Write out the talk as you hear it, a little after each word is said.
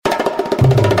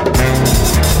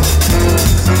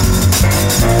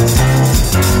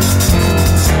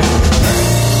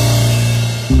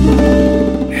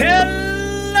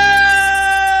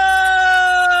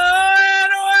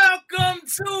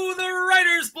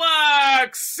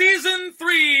Douek Season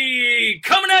 3,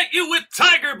 coming at you with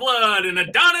tiger blood and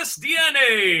Adonis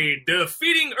DNA,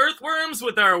 defeating earthworms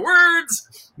with our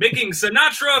words, making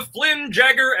Sinatra, Flynn,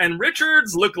 Jagger, and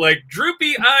Richards look like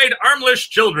droopy-eyed, armless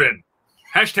children.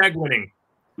 Hashtag winning.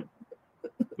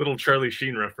 Little Charlie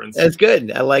Sheen reference. That's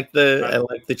good. I like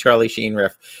the Charlie Sheen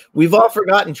ref. We've all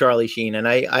forgotten Charlie Sheen, and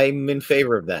I'm in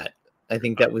favor of that. I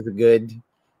think that was a good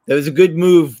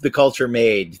move the culture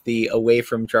made, the away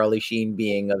from Charlie Sheen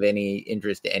being of any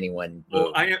interest to anyone.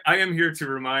 Well, I am here to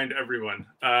remind everyone,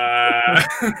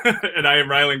 and I am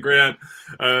Rylan Grant,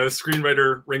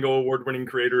 screenwriter, Ringo Award-winning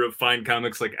creator of fine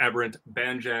comics like Aberrant,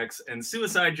 Banjax, and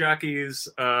Suicide Jockeys,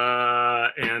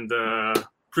 and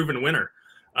proven winner.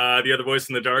 The other voice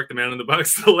in the dark, the man in the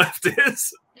box to the left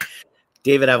is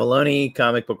David Avalone,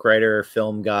 comic book writer,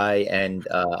 film guy, and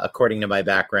according to my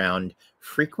background,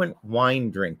 frequent wine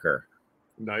drinker.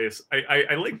 Nice.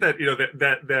 I like that. You know,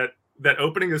 that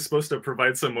opening is supposed to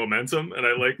provide some momentum, and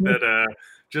I like that.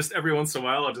 Just every once in a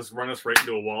while, I'll just run us right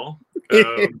into a wall.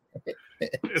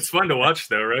 It's fun to watch,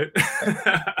 though, right?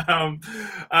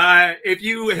 If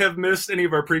you have missed any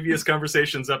of our previous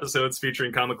conversations episodes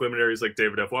featuring comic luminaries like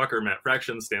David F. Walker, Matt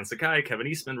Fraction, Stan Sakai, Kevin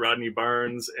Eastman, Rodney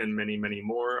Barnes, and many, many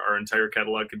more, our entire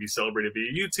catalog can be celebrated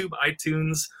via YouTube,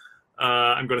 iTunes.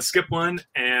 I'm going to skip one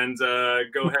and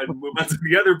go ahead and move on to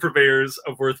the other purveyors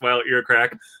of worthwhile ear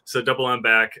crack. So double on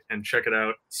back and check it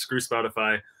out. Screw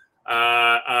Spotify.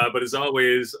 But as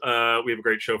always, we have a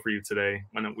great show for you today.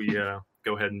 Why don't we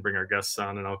go ahead and bring our guests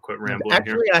on, and I'll quit rambling.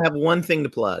 Actually, here. I have one thing to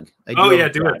plug. Do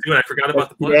it. I forgot about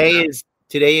the plug.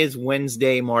 Today is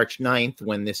Wednesday, March 9th,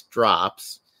 when this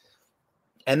drops.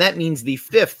 And that means the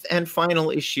 5th and final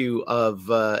issue of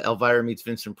Elvira Meets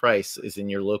Vincent Price is in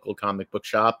your local comic book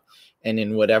shop and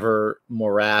in whatever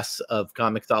morass of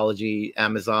comicsology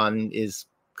Amazon is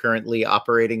currently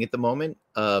operating at the moment.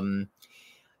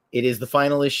 It is the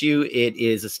final issue. It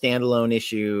is a standalone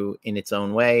issue in its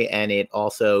own way, and it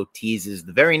also teases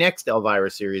the very next Elvira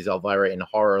series, Elvira in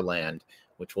Horrorland,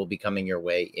 which will be coming your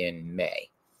way in May.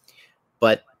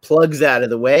 But plugs out of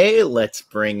the way, let's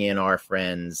bring in our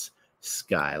friends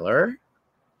Skylar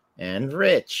and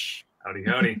Rich. Howdy,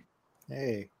 howdy.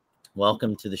 Hey.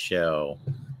 Welcome to the show.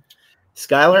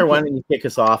 Skylar, why don't you kick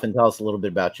us off and tell us a little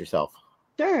bit about yourself?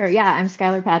 Sure. Yeah, I'm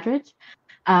Skylar Patridge.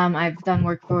 I've done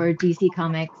work for DC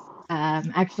Comics.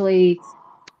 Actually,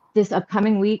 this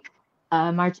upcoming week,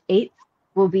 March 8th,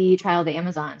 will be Trial of the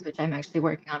Amazons, which I'm actually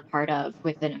working on part of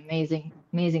with an amazing,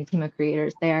 amazing team of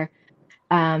creators there.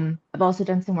 I've also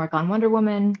done some work on Wonder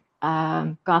Woman,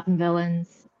 Gotham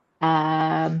Villains,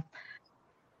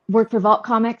 worked for Vault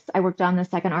Comics. I worked on the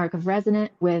second arc of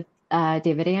Resonant with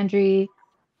David Andre,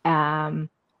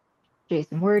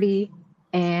 Jason Wordy,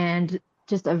 and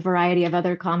just a variety of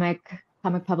other comic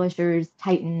publishers,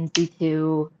 Titan,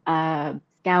 D2,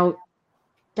 Scout,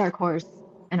 Dark Horse,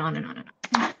 and on and on and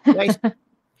on. Nice.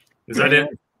 Is that it?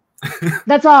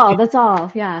 That's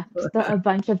all. Yeah, just a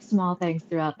bunch of small things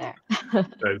throughout there.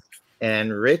 Nice.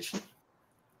 And Rich?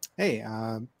 Hey,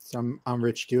 so I'm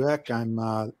Rich Douek.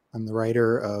 I'm the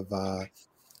writer of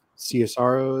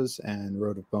CSROs and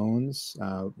Road of Bones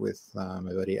with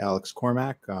my buddy Alex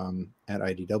Cormack at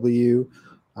IDW.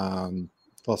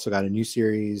 I've also got a new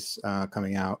series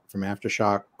coming out from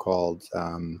Aftershock called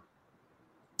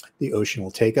The Ocean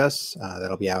Will Take Us.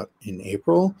 That'll be out in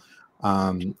April.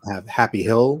 I have Happy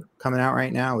Hill coming out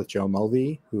right now with Joe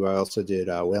Mulvey, who I also did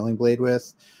Wailing Blade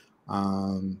with.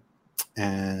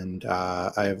 And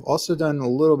I've also done a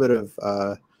little bit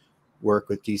of work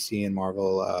with DC and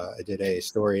Marvel. I did a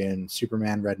story in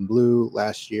Superman Red and Blue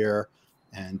last year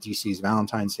and DC's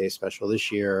Valentine's Day special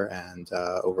this year. And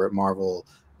over at Marvel,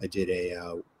 I did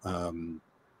a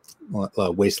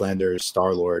Wastelanders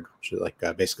Star-Lord, which is like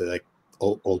basically like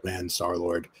old man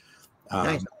Star-Lord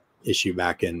Nice. issue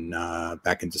back in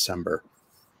December.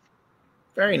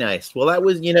 Very nice. Well, that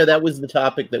was the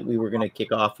topic that we were going to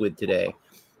kick off with today,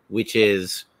 which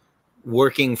is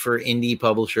working for indie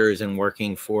publishers and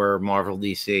working for Marvel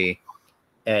DC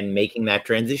and making that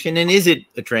transition. And is it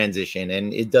a transition?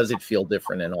 And does it feel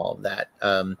different and all of that?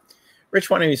 Rich,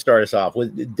 why don't you start us off?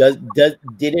 Did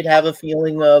it have a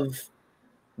feeling of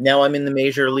now I'm in the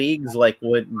major leagues? Like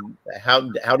how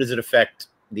does it affect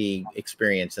the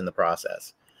experience in the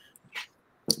process?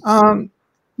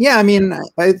 Yeah, I mean,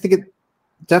 I think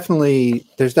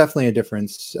there's definitely a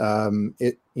difference.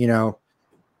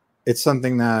 It's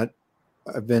something that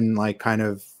I've been like kind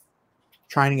of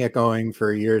trying to get going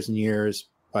for years and years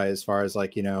by as far as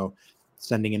like,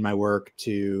 sending in my work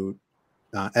to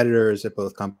editors at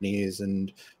both companies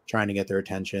and trying to get their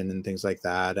attention and things like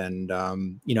that. And,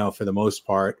 for the most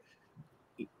part,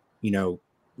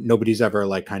 nobody's ever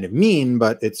like kind of mean,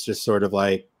 but it's just sort of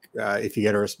like if you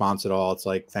get a response at all, it's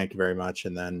like thank you very much,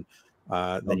 and then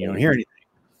you don't hear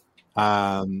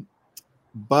anything.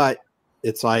 But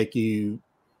it's like you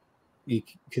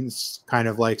can kind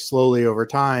of like slowly over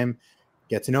time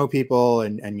get to know people,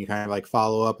 and you kind of like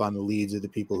follow up on the leads of the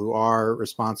people who are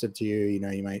responsive to you. You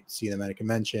know, you might see them at a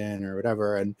convention or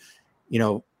whatever, and you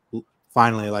know,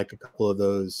 finally like a couple of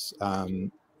those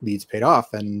leads paid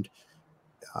off, and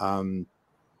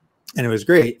it was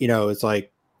great. You know, it's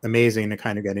like amazing to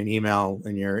kind of get an email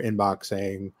in your inbox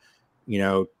saying, you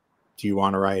know, do you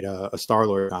want to write a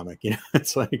Star-Lord comic? You know,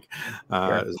 it's like,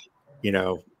 you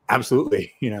know,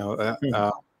 absolutely, you know,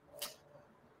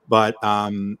 but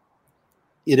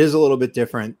it is a little bit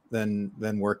different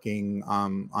than working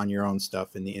on your own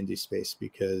stuff in the indie space,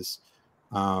 because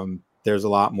there's a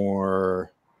lot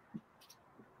more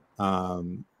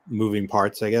moving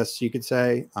parts, I guess you could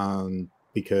say,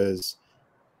 because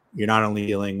you're not only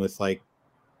dealing with like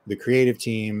the creative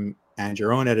team and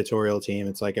your own editorial team.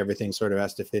 It's like everything sort of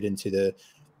has to fit into the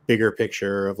bigger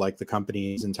picture of like the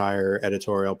company's entire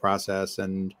editorial process.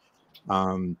 And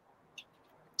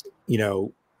you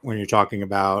know, when you're talking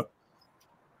about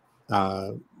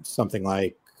something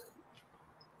like,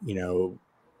 you know,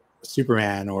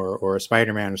 Superman or a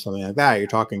Spider-Man or something like that, you're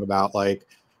talking about like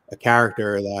a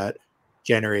character that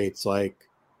generates like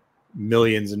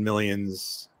millions and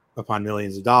millions upon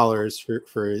millions of dollars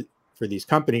for these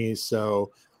companies.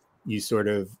 So you sort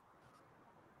of,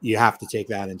 you have to take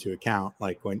that into account.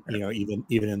 Like when, you know, even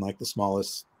in like the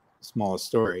smallest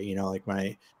story, you know, like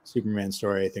my Superman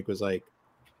story, I think was like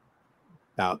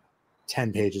about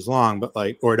 10 pages long, but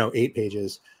like, or no, 8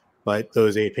 pages, but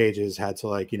those 8 pages had to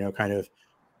like, you know, kind of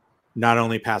not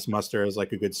only pass muster as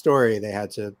like a good story, they had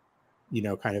to, you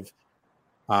know, kind of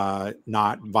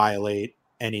not violate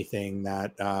anything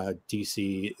that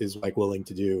DC is like willing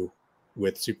to do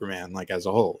with Superman, like as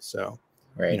a whole. So,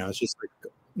 you know, it's just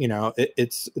like, you know,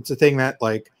 it's a thing that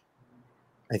like,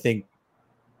 I think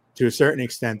to a certain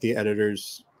extent, the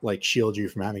editors like shield you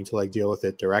from having to like deal with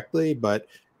it directly, but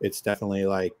it's definitely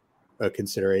like a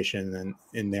consideration and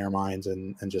in their minds,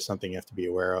 and just something you have to be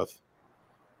aware of.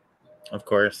 Of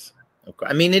course.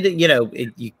 I mean, it, you know,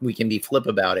 we can be flip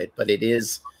about it, but it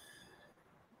is,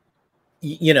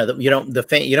 you know, you don't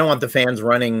want the fans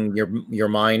running your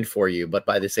mind for you, but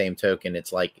by the same token,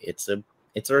 it's like it's a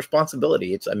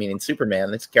responsibility. It's, I mean, in Superman,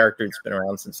 this character has been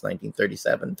around since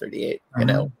 1937, 38, you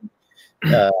know,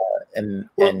 and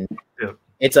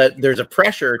there's a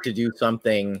pressure to do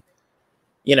something.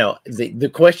 You know, the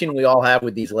question we all have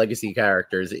with these legacy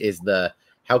characters is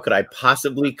how could I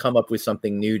possibly come up with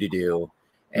something new to do?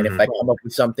 And if I come up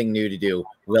with something new to do,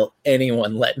 will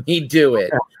anyone let me do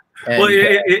it? And, well,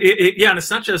 yeah, and it's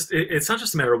not just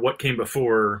a matter of what came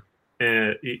before,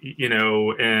 you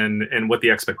know, and what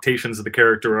the expectations of the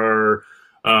character are,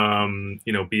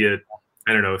 you know, be it,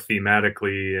 I don't know,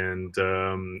 thematically and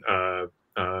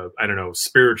I don't know,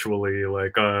 spiritually,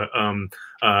 like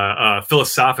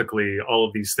philosophically, all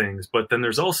of these things. But then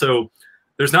there's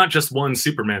not just one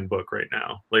Superman book right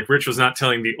now. Like Rich was not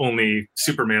telling the only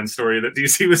Superman story that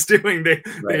DC was doing. They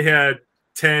had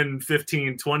 10,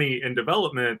 15, 20 in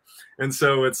development. And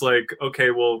so it's like,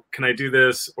 okay, well, can I do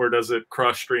this? Or does it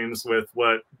cross streams with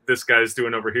what this guy's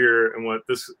doing over here and what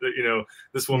this, you know,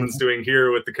 this woman's doing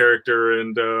here with the character,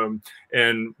 and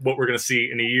what we're going to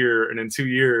see in a year and in 2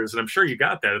 years. And I'm sure you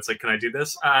got that. It's like, can I do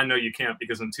this? No, you can't,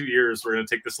 because in 2 years, we're going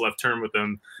to take this left turn with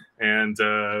them. And,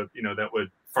 you know, that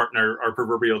would fart in our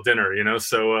proverbial dinner, you know?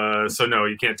 So no,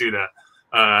 you can't do that.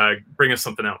 Bring us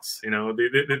something else. You know,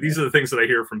 these are the things that I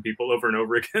hear from people over and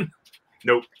over again.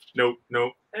 Nope.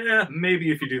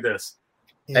 Maybe if you do this.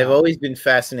 I've always been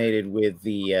fascinated with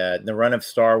the run of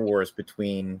Star Wars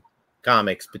between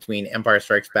Empire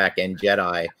Strikes Back and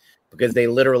Jedi, because they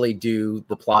literally do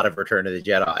the plot of Return of the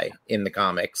Jedi in the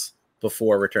comics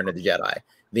before Return of the Jedi.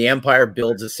 The Empire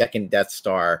builds a second Death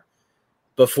Star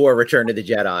before Return of the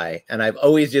Jedi, and I've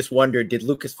always just wondered, did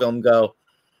Lucasfilm go,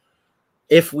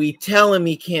 if we tell him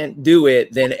he can't do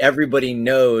it, then everybody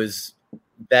knows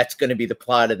that's going to be the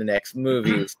plot of the next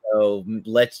movie. So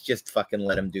let's just fucking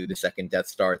let him do the second Death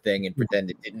Star thing and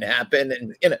pretend it didn't happen.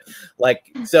 And, you know,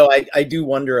 like, so I do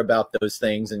wonder about those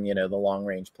things and, you know, the long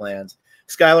range plans.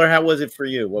 Skylar, how was it for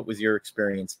you? What was your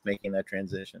experience making that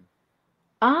transition?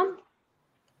 I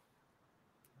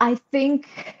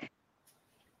think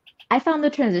I found the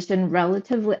transition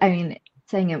relatively, I mean,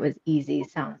 saying it was easy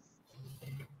sounds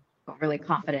overly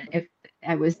confident. If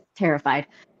I was terrified,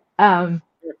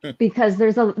 because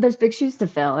there's big shoes to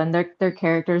fill, and they're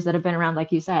characters that have been around,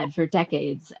 like you said, for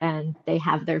decades, and they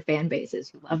have their fan bases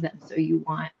who love them. So you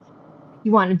want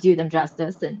want to do them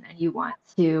justice, and you want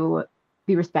to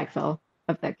be respectful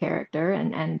of the character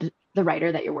and the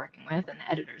writer that you're working with and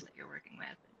the editors that you're working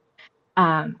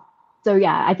with. So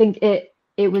yeah, I think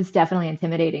it was definitely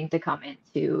intimidating to come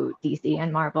into DC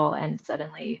and Marvel and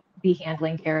suddenly be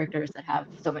handling characters that have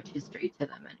so much history to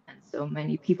them and so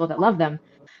many people that love them.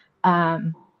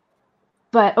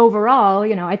 But overall,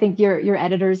 I think your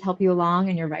editors help you along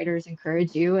and your writers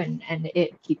encourage you, and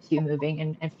it keeps you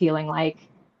moving and feeling like,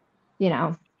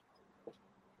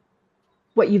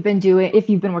 what you've been doing, if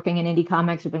you've been working in indie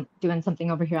comics or been doing something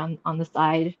over here on the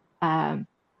side,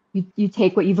 you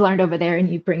take what you've learned over there and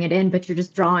you bring it in, but you're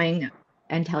just drawing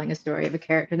and telling a story of a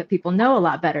character that people know a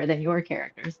lot better than your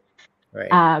characters. Right.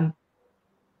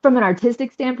 From an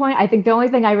artistic standpoint, I think the only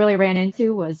thing I really ran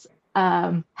into was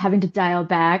having to dial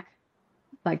back,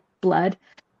 like blood.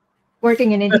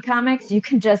 Working in indie comics, you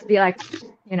can just be like,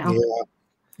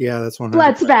 Yeah, that's one.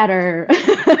 Blood spatter.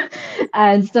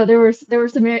 And so there were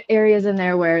some areas in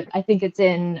there where I think it's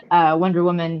in Wonder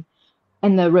Woman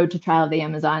and the Road to Trial of the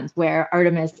Amazons where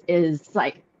Artemis is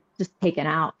like just taking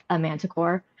out a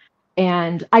manticore.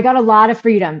 And I got a lot of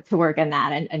freedom to work in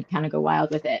that and kind of go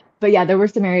wild with it. But yeah, there were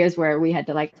some areas where we had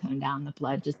to like tone down the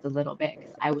blood just a little bit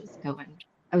because I was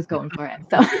going for it.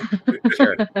 So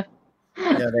Sure.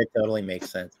 Yeah, that totally makes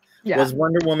sense. Yeah. Was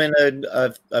Wonder Woman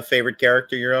a favorite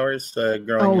character of yours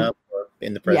growing up or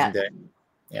in the present day?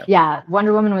 Yeah,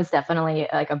 Wonder Woman was definitely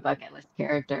like a bucket list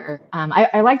character.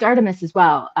 I liked Artemis as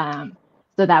well.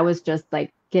 So that was just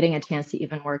like getting a chance to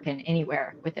even work in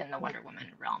anywhere within the Wonder Woman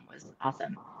realm was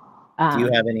awesome. Do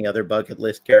you have any other bucket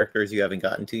list characters you haven't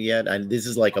gotten to yet? This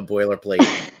is like a boilerplate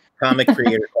comic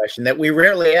creator question that we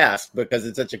rarely ask because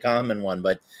it's such a common one.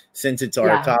 But since it's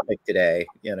our topic today,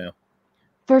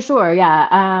 For sure,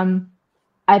 yeah.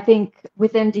 I think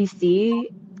within DC,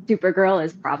 Supergirl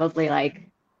is probably like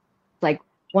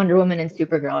Wonder Woman and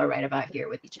Supergirl are right about here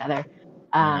with each other.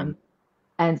 And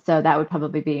so that would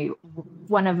probably be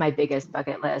one of my biggest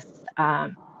bucket lists.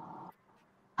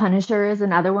 Punisher is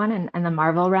another one, and the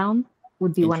Marvel realm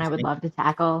would be one I would love to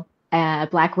tackle.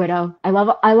 Black Widow. I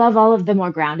love all of the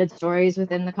more grounded stories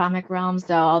within the comic realm.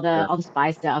 So all the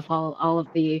spy stuff, all of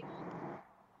the,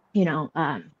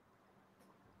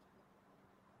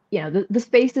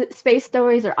 the space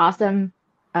stories are awesome.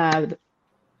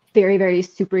 Very, very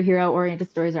superhero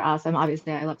oriented stories are awesome.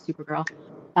 Obviously, I love Supergirl.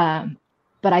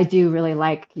 But I do really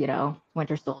like,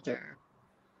 Winter Soldier,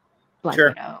 Black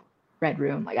Widow, Red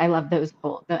Room. Like I love the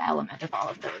element of all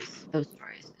of those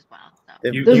stories as well.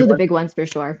 So those are the big ones for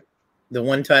sure. The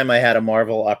one time I had a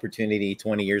Marvel opportunity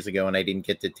 20 years ago and I didn't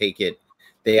get to take it,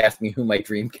 they asked me who my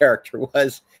dream character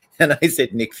was. And I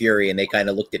said Nick Fury, and they kind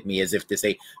of looked at me as if to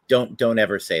say, "Don't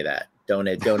ever say that. Don't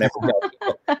ever tell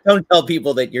people. Don't tell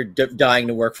people that you're dying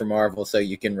to work for Marvel so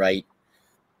you can write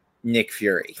Nick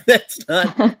Fury." That's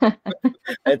not.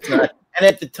 That's not. And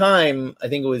at the time, I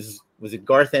think it was it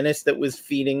Garth Ennis that was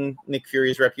feeding Nick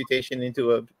Fury's reputation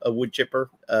into a wood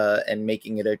chipper and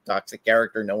making it a toxic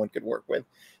character no one could work with.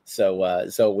 So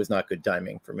it was not good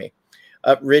timing for me.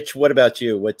 Rich, what about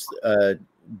you? Was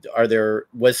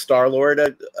Star-Lord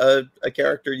a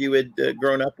character you had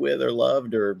grown up with or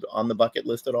loved or on the bucket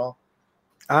list at all?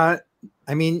 I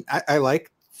mean, I like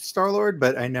Star-Lord,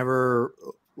 but I never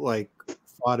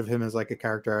thought of him as like a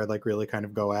character I'd like really kind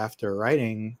of go after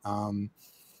writing.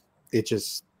 It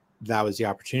just, that was the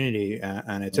opportunity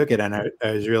and I took it, and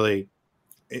I was really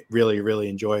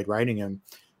enjoyed writing him.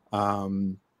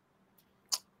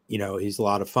 He's a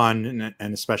lot of fun,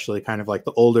 and especially kind of like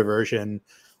the older version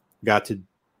got to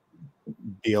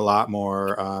be a lot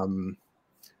more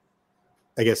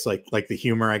I guess like the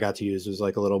humor I got to use was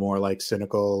like a little more like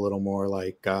cynical, a little more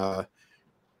like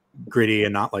gritty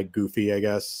and not like goofy, I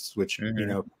guess, which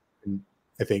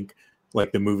I think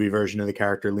like the movie version of the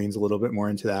character leans a little bit more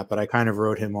into that. But I kind of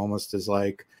wrote him almost as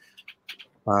like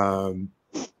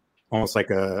almost like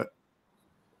a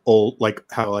old, like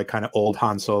how like kind of old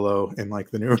Han Solo in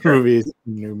like the new movies,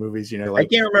 I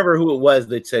can't remember who it was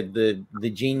that said the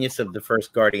genius of the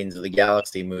first Guardians of the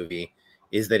Galaxy movie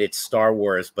is that it's Star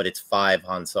Wars, but it's 5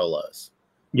 Han Solos.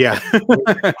 Yeah.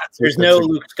 There's no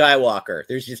Luke Skywalker.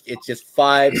 It's just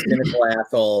 5 cynical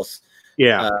assholes.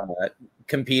 Yeah.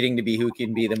 Competing to be who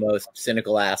can be the most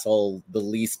cynical asshole, the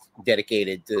least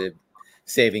dedicated to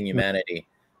saving humanity.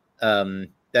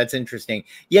 That's interesting.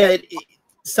 Yeah.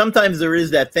 Sometimes there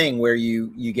is that thing where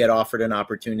you get offered an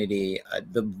opportunity.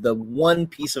 The one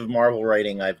piece of Marvel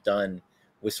writing I've done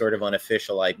was sort of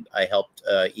unofficial. I helped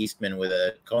Eastman with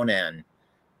a Conan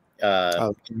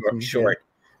short.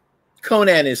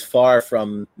 Conan is far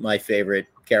from my favorite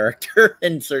character,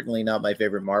 and certainly not my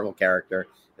favorite Marvel character,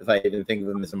 if I even think of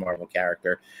him as a Marvel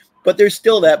character. but there's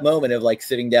still that moment of like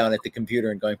sitting down at the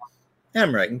computer and going,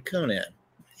 I'm writing Conan.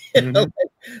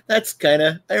 That's kind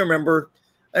of, I remember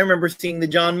seeing the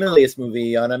John Milius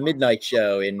movie on a midnight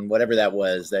show in whatever that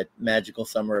was, that magical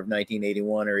summer of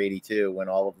 1981 or 82, when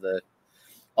all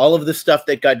of the stuff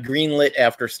that got greenlit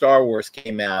after Star Wars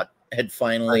came out had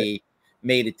finally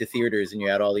made it to theaters, and you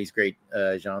had all these great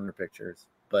genre pictures.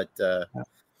 But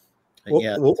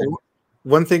yeah.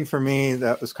 One thing for me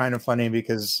that was kind of funny,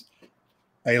 because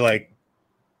I like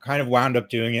kind of wound up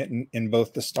doing it in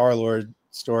both the Star-Lord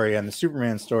story and the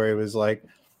Superman story, was like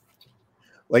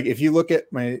if you look at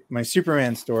my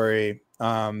Superman story,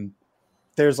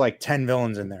 there's like 10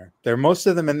 villains in there. Most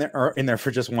of them are in there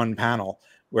for just one panel,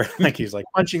 where like he's like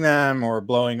punching them or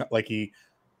blowing, like he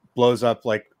blows up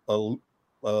like a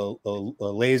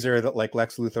laser that like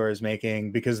Lex Luthor is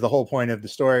making, because the whole point of the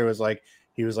story was like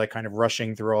he was like kind of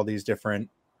rushing through all these different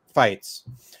fights.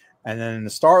 And then in the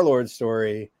Star-Lord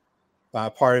story,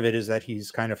 part of it is that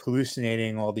he's kind of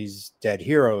hallucinating all these dead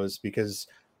heroes, because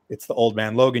it's the Old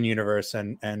Man Logan universe,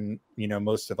 and you know,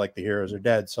 most of like the heroes are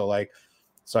dead. So I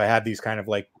had these kind of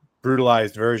like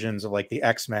brutalized versions of like the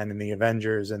X-Men and the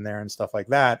Avengers in there and stuff like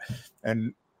that.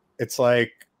 And it's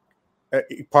like,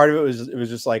 part of it was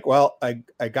just like, well,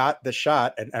 I got the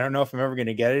shot, and I don't know if I'm ever going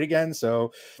to get it again.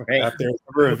 So if there's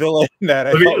ever a villain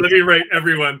that let me write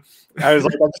everyone. I was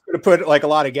like, I'm just going to put like a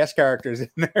lot of guest characters in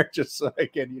there, just so I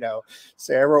can, you know,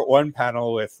 say I wrote one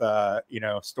panel with, you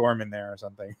know, Storm in there or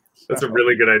something. That's a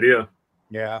really good idea.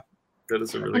 Yeah, that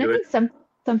is a really and good I think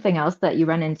something else that you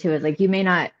run into is like, you may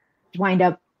not wind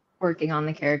up working on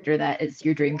the character that is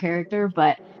your dream character,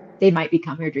 but they might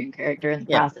become your dream character in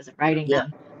the process of writing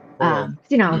them.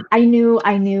 You know, I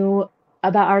knew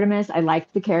about Artemis. I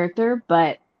liked the character,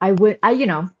 but you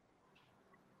know,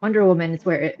 Wonder Woman is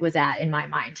where it was at in my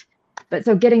mind. But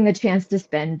so getting the chance to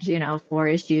spend, you know, 4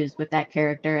 issues with that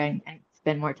character and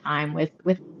spend more time with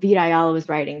Vita Ayala was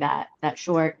writing that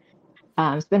short,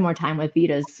 spend more time with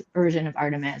Vita's version of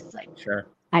Artemis. Like, Sure.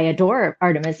 I adore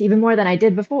Artemis even more than I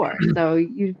did before. So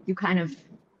you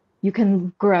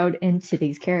can grow into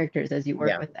these characters as you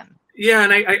work with them. Yeah,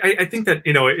 and I think that,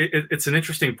 you know, it's an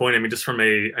interesting point. I mean, just I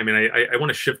want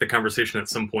to shift the conversation at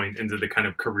some point into the kind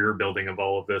of career building of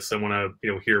all of this. I want to,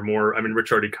 you know, hear more. I mean,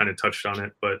 Rich already kind of touched on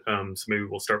it, but so maybe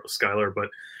we'll start with Skylar. But,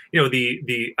 you know,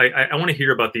 I want to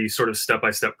hear about the sort of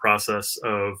step-by-step process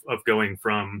of going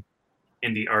from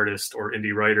indie artist or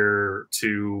indie writer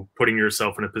to putting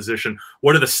yourself in a position.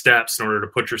 What are the steps in order to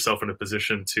put yourself in a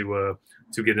position to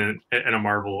get in a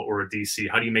Marvel or a DC?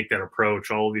 How do you make that approach?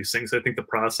 All of these things. I think the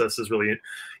process is really,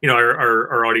 you know,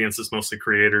 our audience is mostly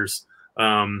creators.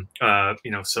 You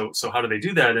know, so how do they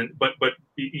do that? And but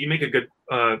you make a good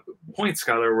point,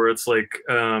 Skylar, where it's like,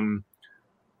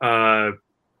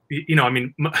 you know, I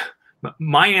mean,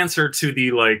 my answer to the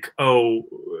like, oh,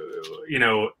 you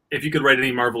know, if you could write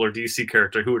any Marvel or DC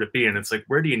character, who would it be? And it's like,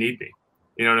 where do you need me?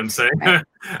 You know what I'm saying? Right.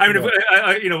 I mean,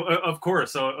 you know, of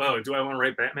course. Oh, do I want to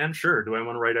write Batman? Sure. Do I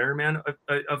want to write Iron Man?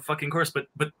 Of fucking course. But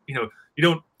you know,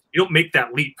 you don't make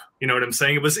that leap. You know what I'm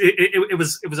saying? It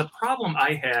was a problem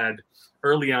I had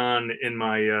early on in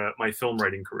my my film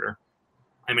writing career.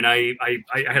 I mean, I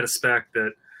had a spec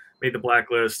that made the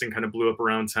blacklist and kind of blew up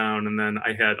around town, and then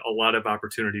I had a lot of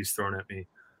opportunities thrown at me.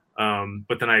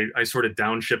 But then I sort of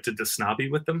downshifted to snobby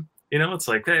with them. You know, it's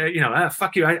like, hey, you know,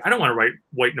 fuck you. I don't want to write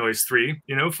White Noise 3,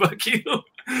 you know, fuck you.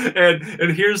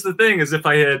 and here's the thing is, if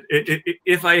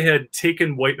I had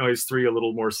taken White Noise 3 a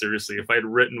little more seriously, if I had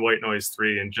written White Noise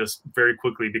 3 and just very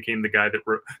quickly became the guy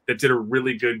that did a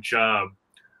really good job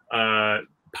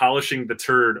polishing the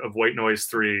turd of White Noise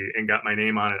 3 and got my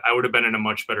name on it, I would have been in a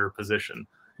much better position.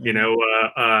 Mm-hmm. You know,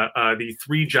 the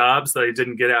 3 jobs that I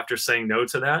didn't get after saying no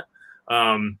to that,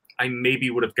 I maybe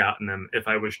would have gotten them if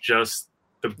I was just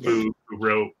the boob who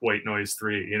wrote White Noise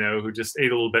 3, you know, who just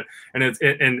ate a little bit. And it's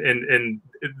and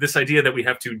this idea that we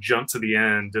have to jump to the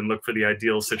end and look for the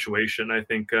ideal situation. I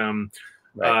think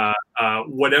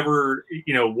whatever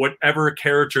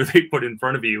character they put in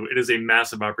front of you, it is a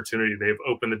massive opportunity. They've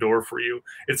opened the door for you.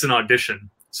 It's an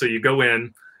audition. So you go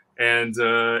in and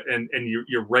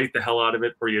you write the hell out of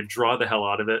it, or you draw the hell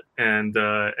out of it, and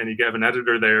you have an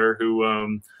editor there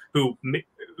who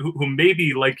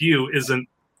maybe like you isn't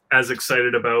as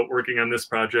excited about working on this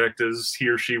project as he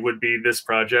or she would be this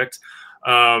project.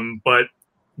 But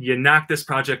you knock this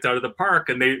project out of the park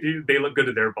and they look good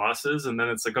to their bosses. And then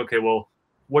it's like, okay, well,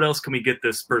 what else can we get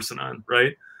this person on?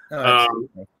 Right.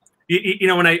 You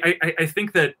know, and I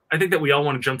think that we all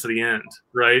want to jump to the end.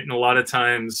 Right. And a lot of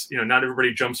times, you know, not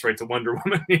everybody jumps right to Wonder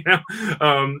Woman, you know,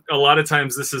 a lot of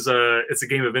times it's a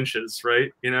game of inches,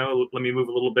 right? You know, let me move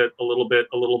a little bit.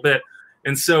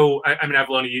 And so, I mean,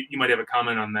 Avalon, you might have a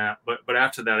comment on that, but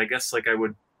after that, I guess like I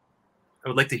would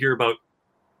like to hear about,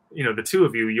 you know, the two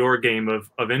of you, your game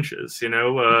of inches. You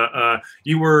know,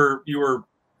 you were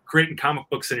creating comic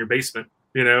books in your basement,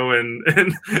 you know, and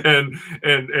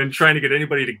trying to get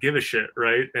anybody to give a shit,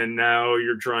 right? And now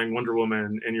you're drawing Wonder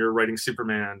Woman and you're writing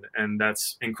Superman, and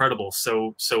that's incredible.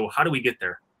 So how do we get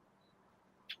there?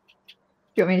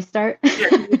 Do you want me to start?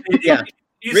 Yeah.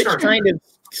 Rich start. kind of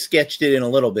sketched it in a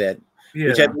little bit,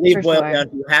 which I believe For boiled sure. down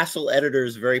to hassle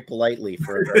editors very politely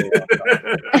for a very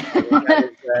long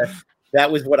time. That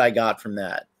was what I got from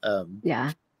that.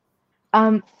 Yeah.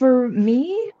 For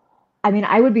me, I mean,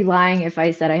 I would be lying if I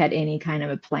said I had any kind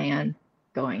of a plan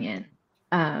going in.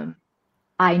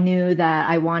 I knew that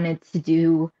I wanted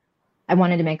to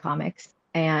make comics,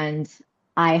 and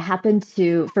I happened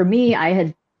to, for me, I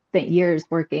had spent years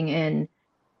working in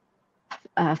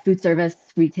food service,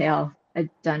 retail. I'd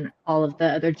done all of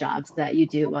the other jobs that you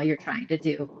do while you're trying to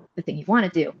do the thing you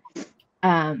want to do.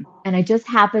 And I just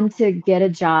happened to get a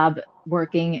job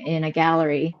working in a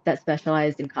gallery that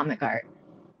specialized in comic art,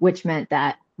 which meant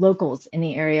that locals in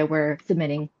the area were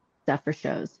submitting stuff for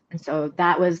shows. And so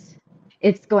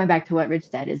it's going back to what Rich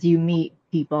said, is you meet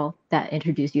people that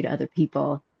introduce you to other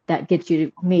people, that gets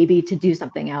you maybe to do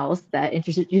something else, that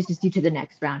introduces you to the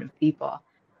next round of people.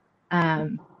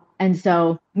 And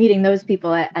so meeting those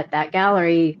people at that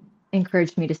gallery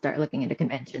encouraged me to start looking into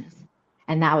conventions.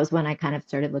 And that was when I kind of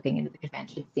started looking into the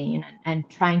convention scene and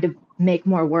trying to make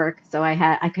more work. So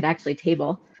I could actually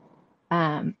table,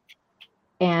 and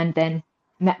then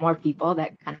met more people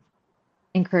that kind of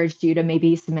encouraged you to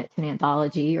maybe submit to an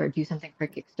anthology or do something for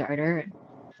Kickstarter.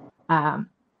 And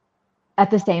at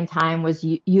the same time was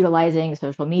utilizing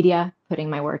social media, putting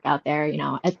my work out there. You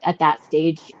know, at that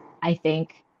stage, I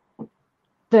think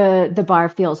the bar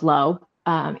feels low,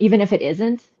 even if it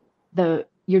isn't.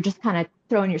 You're just kind of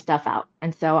throwing your stuff out,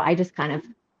 and so I just kind of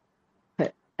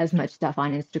put as much stuff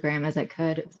on Instagram as I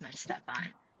could, as much stuff on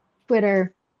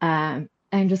Twitter, and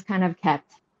just kind of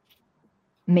kept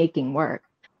making work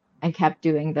and kept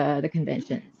doing the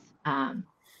conventions, trying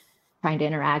to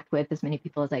interact with as many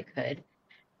people as I could.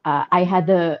 I had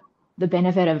the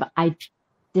benefit of I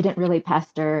didn't really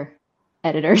pester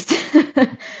editors.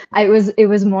 It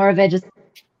was more of a just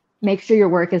make sure your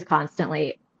work is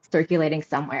constantly circulating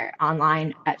somewhere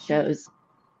online at shows,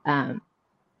 and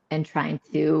trying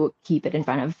to keep it in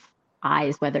front of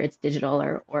eyes, whether it's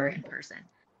digital or in person.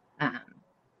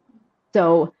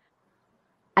 So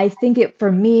I think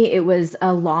for me, it was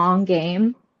a long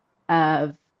game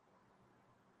of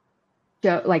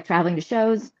like traveling to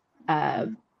shows,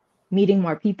 meeting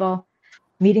more people,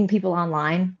 meeting people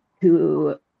online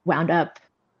who wound up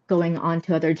going on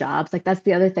to other jobs. Like that's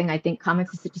the other thing. I think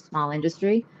comics is such a small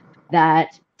industry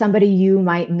that somebody you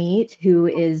might meet who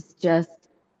is just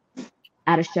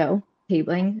at a show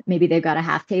tabling, maybe they've got a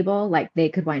half table, like they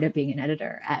could wind up being an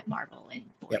editor at Marvel in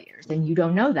 4 years, and you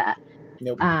don't know that.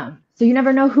 Nope. So you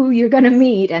never know who you're going to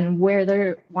meet and where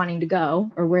they're wanting to go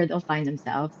or where they'll find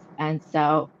themselves. And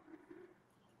so,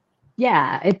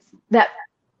 yeah, that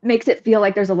makes it feel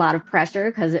like there's a lot of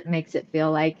pressure, because it makes it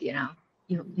feel like, you know,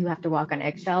 you have to walk on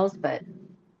eggshells, but at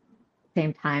the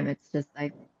same time, it's just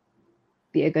like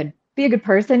be a good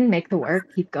person, make the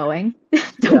work, keep going.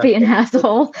 Don't be an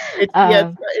asshole.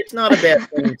 It's not a bad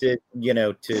thing to, you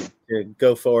know, to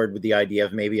go forward with the idea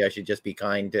of maybe I should just be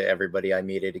kind to everybody I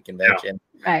meet at a convention.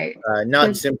 Yeah. Right.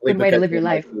 Not simply good way to live your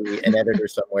life. An editor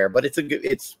somewhere, but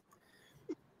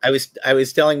I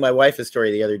was telling my wife a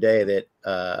story the other day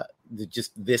that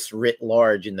just this writ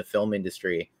large in the film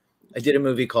industry. I did a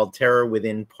movie called Terror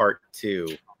Within Part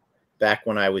 2 back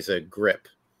when I was a grip,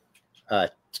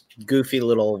 goofy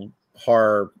little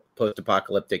horror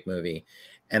post-apocalyptic movie.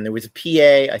 And there was a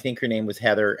PA, I think her name was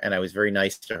Heather, and I was very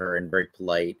nice to her and very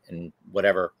polite and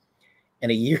whatever. And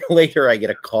a year later, I get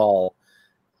a call,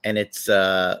 and it's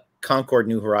Concord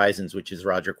New Horizons, which is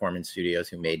Roger Corman Studios,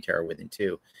 who made Terror Within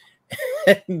 2.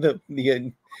 And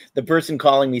the person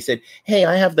calling me said, "Hey,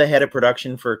 I have the head of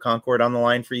production for Concord on the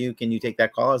line for you. Can you take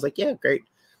that call?" I was like, "Yeah, great."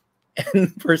 And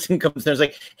the person comes there and is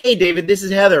like, "Hey, David, this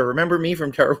is Heather. Remember me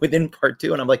from Terror Within Part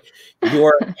 2?" And I'm like,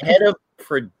 "You're head of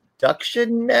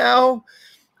production now?"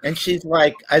 And she's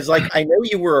like, I was like, "I know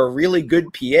you were a really good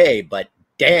PA, but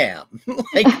damn,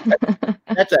 like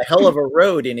that's a hell of a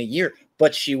road in a year."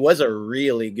 But she was a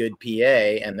really good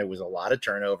PA, and there was a lot of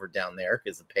turnover down there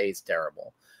because the pay is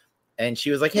terrible. And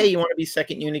she was like, "Hey, you want to be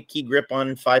second unit key grip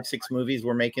on 5-6 movies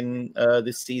we're making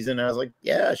this season?" And I was like,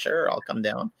 "Yeah, sure, I'll come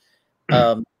down."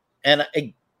 And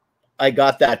I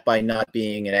got that by not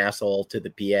being an asshole to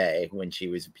the PA when she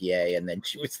was a PA, and then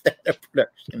she was that of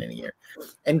production in a year.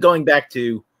 And going back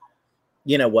to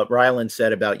you know, what Ryland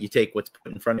said about you take what's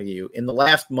put in front of you. In the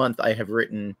last month, I have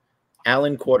written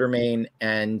Alan Quatermain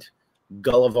and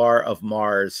Gulliver of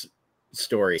Mars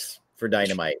stories for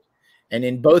Dynamite. And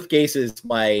in both cases,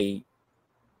 my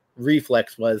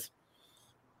reflex was,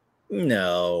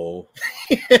 no,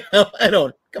 I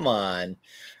don't, come on.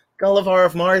 Gulliver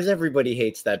of Mars, everybody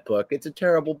hates that book. It's a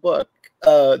terrible book.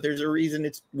 There's a reason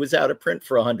it was out of print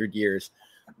for 100 years.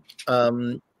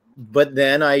 But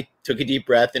then I took a deep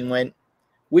breath and went,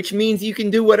 which means you can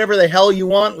do whatever the hell you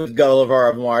want with Gulliver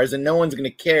of Mars and no one's going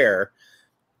to care.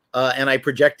 And I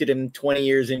projected him 20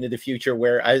 years into the future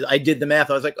where I did the math.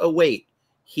 I was like, oh, wait,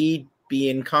 he'd be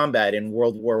in combat in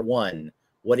World War I.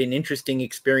 What an interesting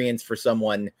experience for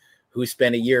someone who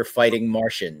spent a year fighting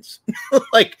Martians,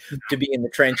 like to be in the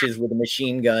trenches with a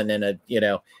machine gun and a, you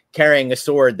know, carrying a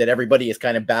sword that everybody is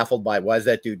kind of baffled by. Why is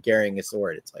that dude carrying a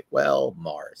sword? It's like, well,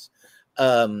 Mars.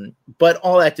 But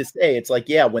all that to say, it's like,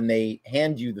 yeah, when they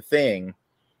hand you the thing,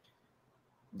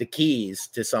 the keys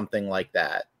to something like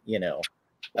that, you know,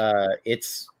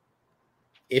 it's,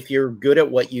 if you're good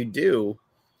at what you do,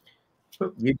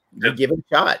 you give it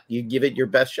a shot. You give it your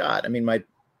best shot. I mean,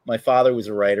 my father was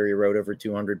a writer. He wrote over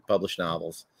 200 published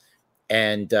novels.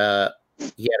 And he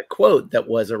had a quote that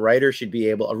was, a real writer should be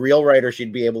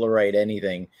able to write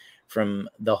anything from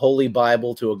the Holy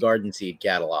Bible to a garden seed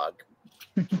catalog.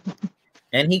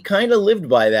 And he kind of lived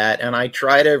by that. And I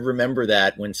try to remember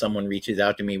that when someone reaches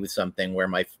out to me with something where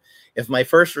if my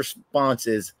first response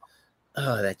is,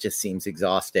 oh, that just seems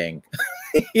exhausting,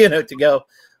 you know, to go,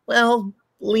 well,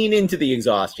 lean into the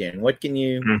exhaustion. What can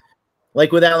you,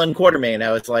 like with Alan Quatermain,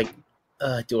 I was like,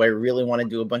 do I really want to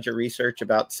do a bunch of research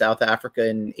about South Africa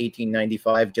in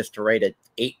 1895 just to write an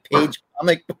 8-page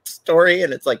comic book story?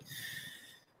 And it's like,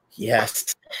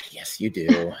 yes, you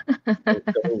do.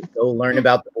 Go learn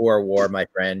about the Boer War, my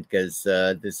friend, because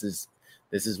this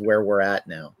is where we're at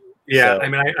now. Yeah, so. I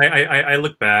mean, I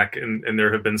look back and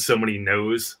there have been so many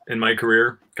no's in my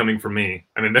career coming from me.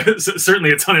 I mean, there's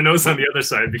certainly a ton of no's on the other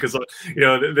side because, you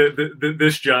know,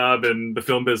 this job and the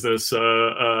film business,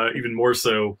 even more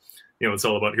so, you know, it's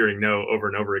all about hearing no over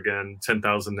and over again,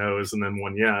 10,000 no's and then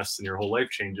one yes, and your whole life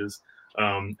changes.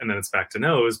 And then it's back to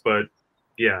no's. But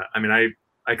yeah, I mean,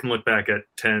 I can look back at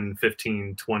 10,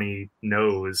 15, 20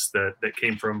 no's that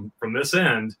came from this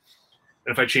end.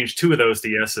 And if I changed 2 of those to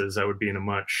yeses, I would be in a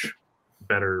much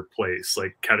better place,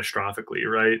 like catastrophically,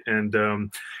 right? And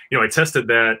you know, I tested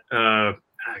that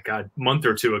month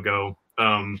or 2 ago.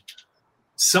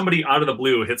 Somebody out of the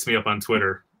blue hits me up on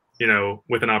Twitter, you know,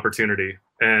 with an opportunity.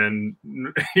 And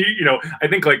you know, I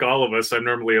think like all of us, I'm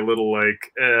normally a little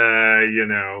like, you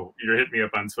know, you're hitting me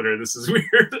up on Twitter, this is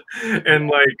weird. And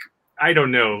like, I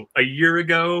don't know, a year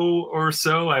ago or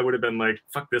so, I would have been like,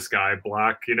 fuck this guy,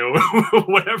 block, you know,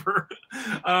 whatever.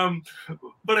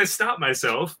 But I stopped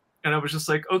myself and I was just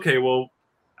like, okay, well,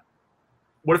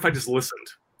 what if I just listened,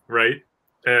 right?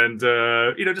 And,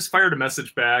 you know, just fired a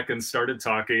message back and started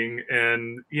talking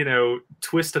and, you know,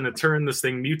 twist and a turn, this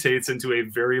thing mutates into a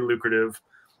very lucrative,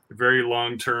 very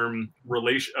long-term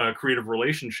creative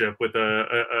relationship with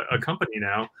a company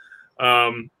now.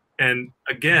 And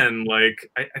again,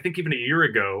 like, I think even a year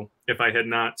ago, if I had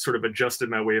not sort of adjusted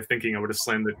my way of thinking, I would have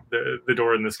slammed the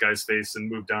door in this guy's face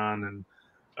and moved on.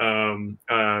 And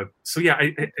so, yeah,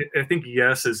 I think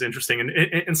yes is interesting.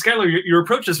 And Skylar, your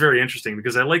approach is very interesting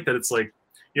because I like that it's like,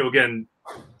 you know, again,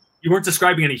 you weren't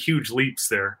describing any huge leaps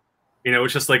there. You know,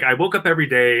 it's just like I woke up every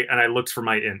day and I looked for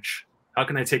my inch. How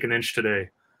can I take an inch today?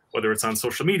 Whether it's on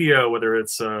social media, whether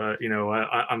it's, you know,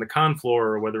 on the con floor,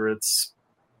 or whether it's,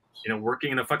 you know,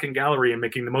 working in a fucking gallery and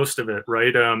making the most of it,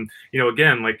 right? You know,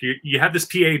 again, like you have this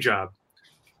PA job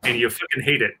and you fucking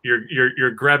hate it.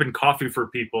 You're grabbing coffee for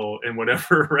people and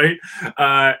whatever, right?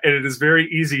 And it is very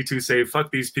easy to say,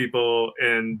 fuck these people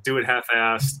and do it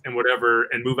half-assed and whatever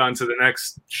and move on to the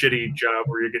next shitty job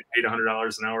where you get paid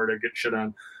 $100 an hour to get shit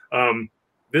on.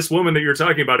 This woman that you're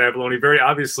talking about, Avalone, very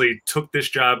obviously took this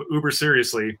job uber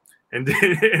seriously and did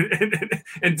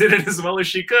it as well as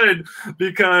she could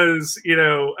because, you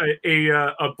know,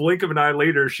 a blink of an eye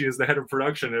later, she is the head of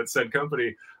production at said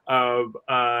company. You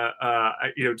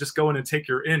know, just go in and take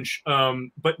your inch.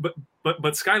 But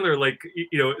Skylar, like,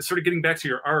 you know, sort of getting back to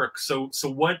your arc. So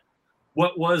what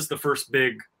was the first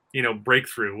big, you know,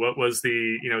 breakthrough? What was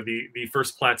the, you know, the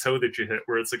first plateau that you hit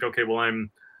where it's like, okay, well,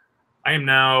 I am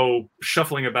now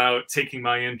shuffling about, taking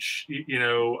my inch, you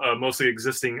know, mostly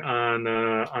existing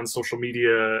on social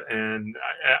media and,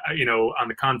 you know, on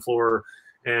the con floor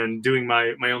and doing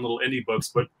my own little indie books.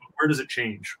 But where does it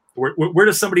change? Where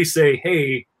does somebody say,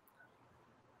 hey,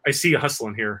 I see a hustle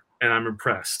in here and I'm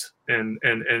impressed and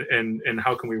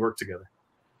how can we work together?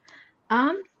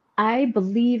 I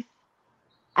believe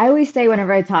I always say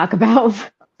whenever I talk about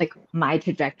like my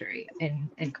trajectory in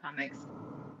comics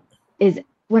is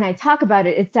when I talk about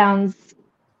it, it sounds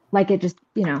like it just,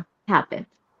 happened.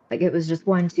 Like it was just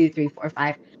 1, 2, 3, 4,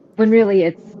 5. When really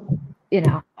it's,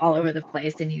 all over the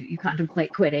place, and you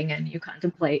contemplate quitting, and you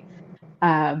contemplate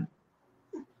um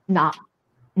not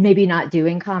maybe not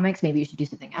doing comics. Maybe you should do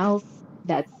something else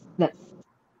that's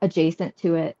adjacent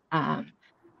to it.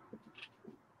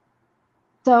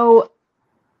 So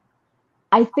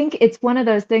I think it's one of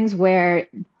those things where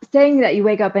saying that you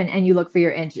wake up and you look for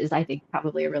your inch is, I think,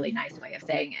 probably a really nice way of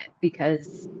saying it,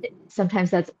 because sometimes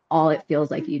that's all it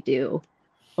feels like you do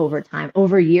over time,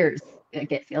 over years.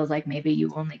 Like it feels like maybe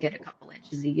you only get a couple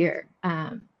inches a year.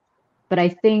 But I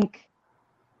think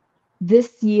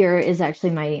this year is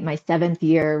actually my 7th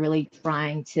year really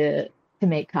trying to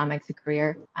make comics a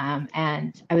career.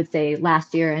 And I would say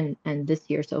last year and this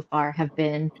year so far have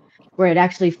been where it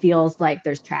actually feels like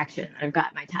there's traction. I've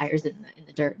got my tires in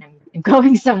the dirt, and I'm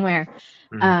going somewhere.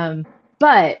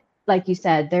 But like you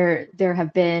said, there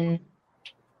have been,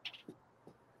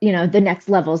 the next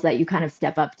levels that you kind of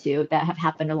step up to that have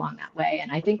happened along that way.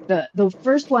 And I think the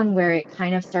first one where it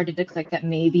kind of started to click that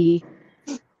maybe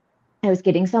I was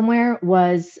getting somewhere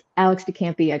was Alex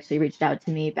DeCampi actually reached out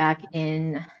to me back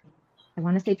in, I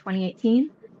want to say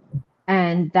 2018.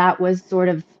 And that was sort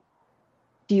of,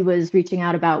 she was reaching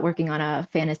out about working on a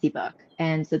fantasy book.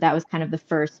 And so that was kind of the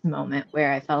first moment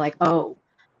where I felt like, oh,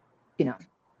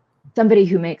 somebody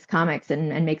who makes comics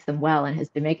and makes them well and has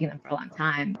been making them for a long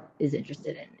time is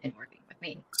interested in working with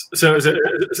me. So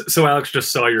Alex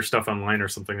just saw your stuff online or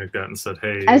something like that and said,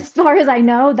 hey. As far as I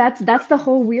know, that's the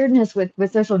whole weirdness with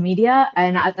social media.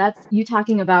 And that's you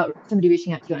talking about somebody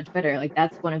reaching out to you on Twitter. Like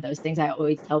that's one of those things I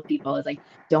always tell people is like,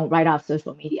 don't write off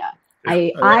social media.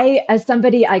 I as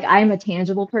somebody, like I'm a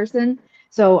tangible person,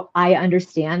 so I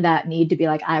understand that need to be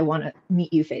like, I want to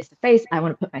meet you face to face. I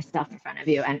want to put my stuff in front of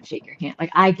you and shake your hand. Like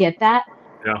I get that,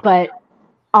 but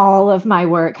all of my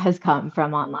work has come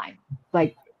from online.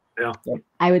 Like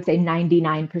I would say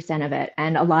 99% of it,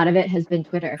 and a lot of it has been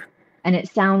Twitter. And it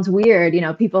sounds weird,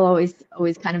 people always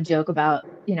kind of joke about,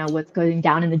 what's going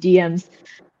down in the DMs.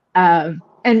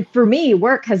 And for me,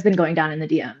 work has been going down in the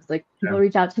DMs. Like people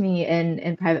reach out to me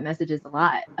in private messages a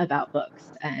lot about books.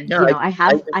 And I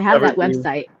have that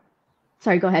website.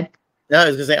 Sorry, go ahead. No, I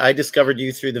was gonna say I discovered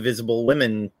you through the Visible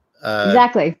Women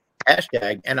exactly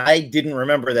hashtag, and I didn't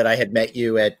remember that I had met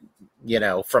you at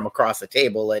from across the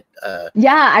table at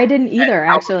I didn't either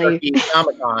actually.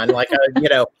 Comic-Con. Like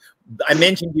I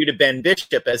mentioned you to Ben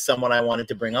Bishop as someone I wanted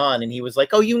to bring on, and he was like,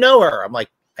 "Oh, you know her?" I'm like,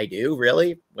 "I do,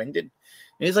 really? When did?"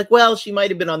 And he's like, "Well, she might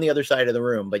have been on the other side of the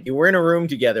room, but you were in a room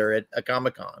together at a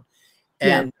Comic-Con."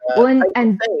 And and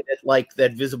say that like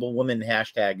that Visible Woman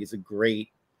hashtag is a great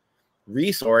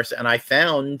resource, and I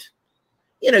found,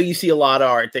 you see a lot of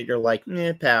art that you're like,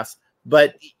 pass,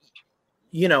 but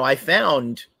I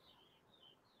found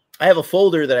I have a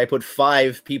folder that I put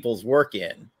 5 people's work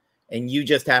in, and you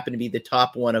just happen to be the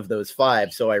top one of those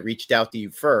 5. So I reached out to you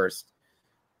first.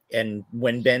 And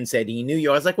when Ben said he knew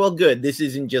you, I was like, well, good. This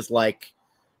isn't just like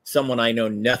someone I know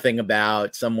nothing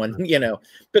about, someone,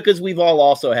 because we've all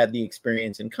also had the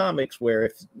experience in comics where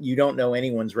if you don't know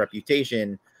anyone's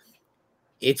reputation,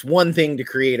 it's one thing to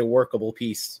create a workable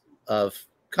piece of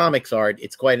comics art.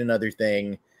 It's quite another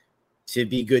thing to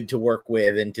be good to work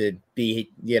with and to be,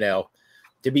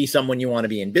 to be someone you want to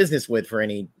be in business with for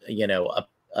any,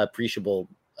 appreciable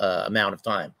amount of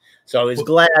time. So I was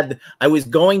glad. I was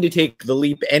going to take the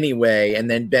leap anyway. And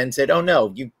then Ben said, oh,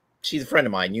 no, she's a friend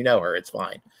of mine. You know her. It's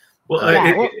fine.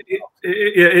 Well,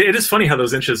 it is funny how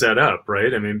those inches add up,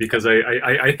 right? I mean, because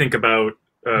I think about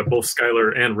both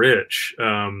Skylar and Rich.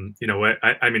 I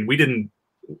mean, we didn't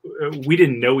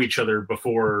know each other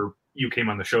before you came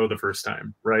on the show the first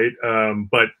time, right?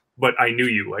 But I knew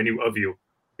you. I knew of you.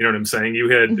 You know what I'm saying? You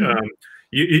had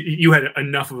you had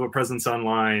enough of a presence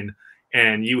online,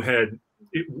 and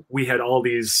we had all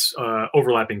these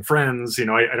overlapping friends. I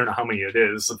don't know how many it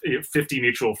is, 50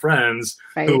 mutual friends.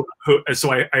 Right.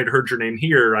 So I had heard your name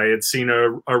here. I had seen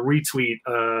a retweet,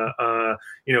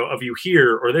 of you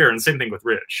here or there, and same thing with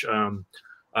Rich.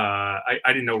 I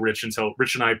didn't know Rich until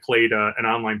Rich and I played an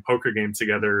online poker game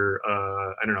together.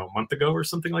 I don't know, a month ago or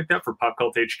something like that for Pop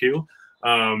Cult HQ.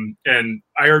 And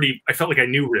I felt like I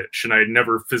knew Rich, and I had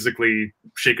never physically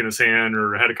shaken his hand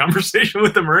or had a conversation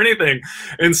with him or anything.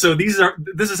 And so this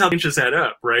is how the inches add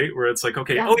up, right? Where it's like,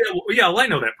 okay, well, I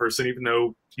know that person, even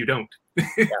though you don't.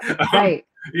 Right.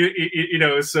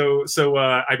 So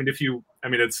I mean, if you I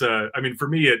mean, it's I mean, for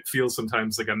me, it feels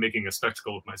sometimes like I'm making a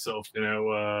spectacle of myself.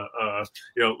 Let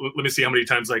me see how many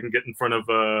times I can get in front of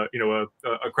a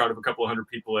crowd of a couple of hundred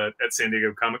people at San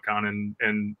Diego Comic-Con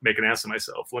and make an ass of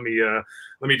myself. Let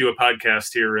me do a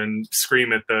podcast here and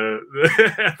scream at the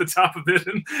at the top of it,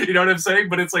 and you know what I'm saying?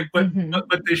 But it's like, but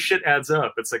this shit adds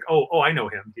up. It's like, oh, I know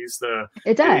him. He's the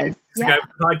It does. He's the guy with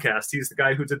the podcast. He's the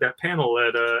guy who did that panel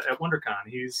at WonderCon.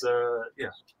 He's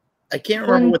I can't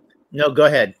remember what. No, go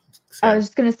ahead. I was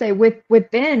just gonna say with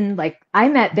Ben, like I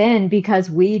met Ben because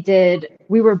we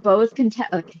were both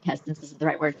contestants isn't the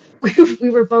right word. We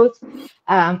were both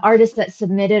artists that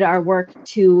submitted our work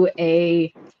to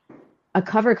a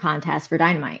cover contest for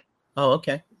Dynamite. Oh,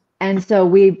 okay. And so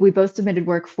we both submitted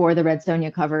work for the Red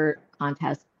Sonja cover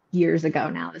contest years ago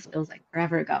now. This feels like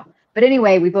forever ago. But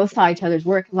anyway, we both saw each other's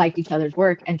work, liked each other's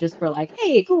work, and just were like,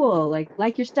 hey, cool,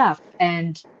 like your stuff.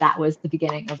 And that was the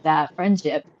beginning of that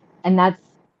friendship. And that's,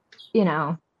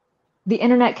 the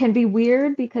internet can be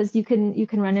weird because you can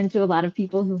run into a lot of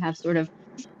people who have sort of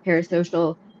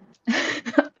parasocial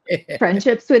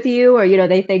friendships with you, or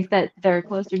they think that they're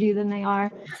closer to you than they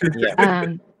are.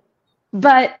 Yeah.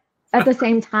 But at the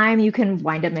same time, you can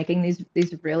wind up making these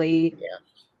really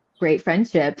great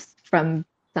friendships from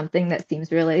something that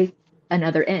seems really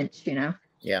another inch,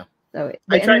 Yeah. So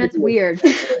the internet's weird.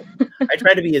 I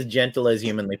try to be as gentle as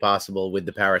humanly possible with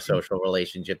the parasocial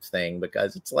relationships thing,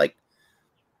 because it's like,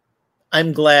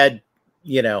 I'm glad,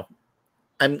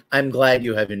 I'm glad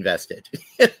you have invested.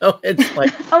 It's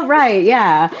like, oh right,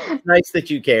 yeah. It's nice that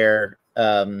you care,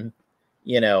 and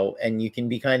you can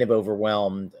be kind of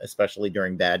overwhelmed, especially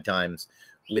during bad times,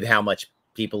 with how much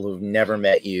people who've never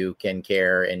met you can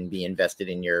care and be invested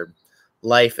in your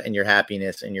life and your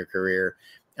happiness and your career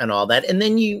and all that. And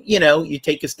then you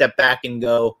take a step back and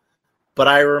go, but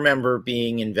I remember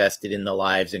being invested in the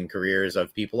lives and careers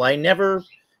of people I never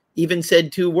even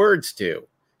said 2 words to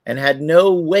and had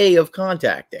no way of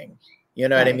contacting. You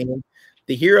know what I mean?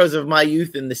 The heroes of my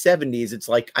youth in the 70s, it's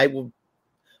like I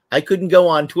couldn't go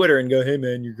on Twitter and go, hey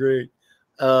man, you're great.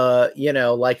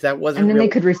 Like that wasn't. And then really...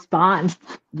 they could respond.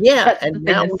 Yeah. And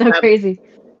now it's so crazy.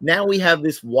 Now we have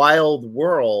this wild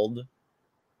world.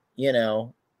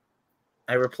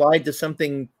 I replied to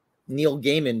something Neil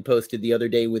Gaiman posted the other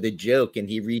day with a joke, and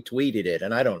he retweeted it.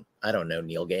 And I don't know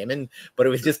Neil Gaiman, but it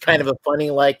was just kind of a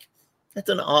funny, like, it's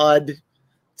an odd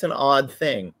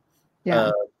thing.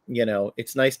 Yeah.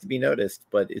 It's nice to be noticed,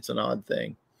 but it's an odd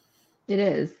thing. It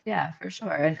is. Yeah, for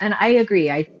sure. And I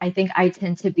agree. I think I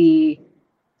tend to be,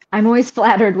 I'm always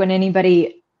flattered when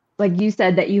anybody, like you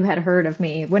said, that you had heard of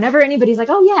me. Whenever anybody's like,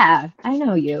 oh yeah, I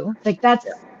know you. Like that's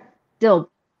still,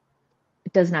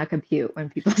 it does not compute when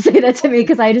people say that to me,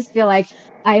 because I just feel like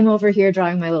I'm over here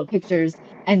drawing my little pictures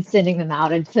and sending them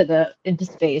out into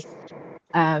space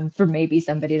for maybe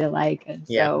somebody to like. And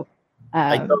so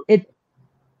I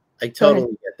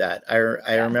totally get that.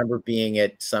 I remember being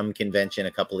at some convention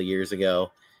a couple of years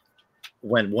ago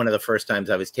when one of the first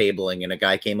times I was tabling, and a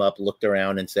guy came up, looked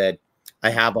around and said, I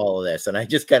have all of this. And I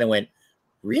just kind of went,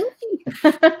 really?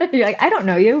 You're like, I don't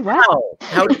know you. Wow.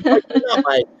 How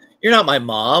you're not my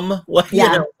mom.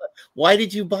 Why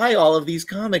did you buy all of these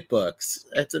comic books?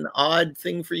 That's an odd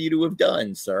thing for you to have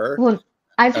done, sir. Well,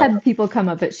 I've had people come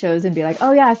up at shows and be like,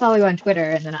 oh yeah, I follow you on Twitter.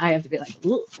 And then I have to be like,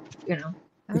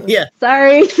 yeah.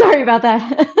 Sorry about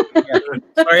that.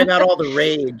 Sorry about all the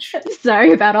rage.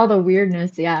 Sorry about all the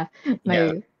weirdness. Yeah. But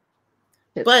again,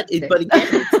 it's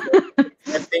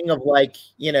that thing of like,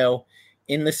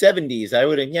 in the 70s, I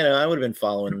would have been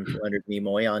following Leonard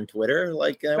Nimoy on Twitter.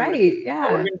 Like, that would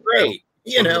have been great.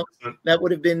 That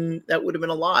would have been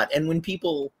a lot. And when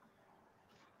people,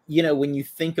 when you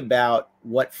think about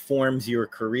what forms your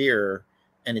career,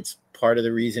 and it's part of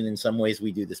the reason in some ways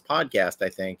we do this podcast, I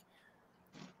think,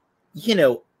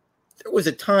 there was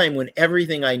a time when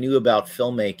everything I knew about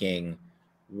filmmaking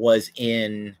was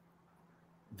in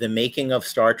the Making of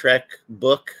Star Trek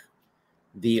book,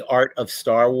 the Art of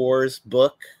Star Wars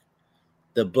book,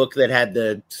 the book that had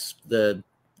the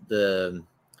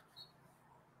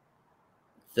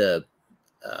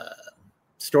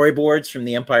storyboards from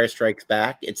The Empire Strikes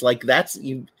Back. It's like that's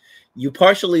you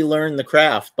partially learn the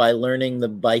craft by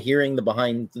hearing the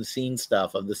behind the scenes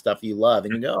stuff of the stuff you love,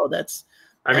 and you go, oh, that's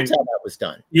how that was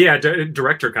done. Yeah,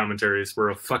 director commentaries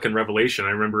were a fucking revelation. I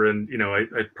remember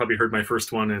I probably heard my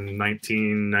first one in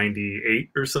 1998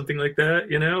 or something like that.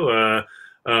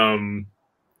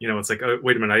 It's like, oh,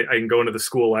 wait a minute, I can go into the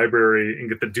school library and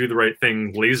get the Do the Right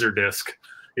Thing laser disc,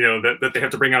 that they have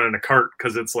to bring out in a cart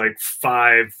because it's like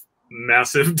 5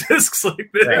 massive discs like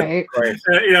this. Right.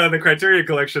 The Criterion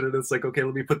Collection, and it's like, okay,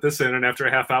 let me put this in, and after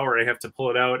a half hour I have to pull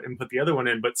it out and put the other one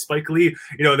in. But Spike Lee,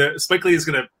 Spike Lee is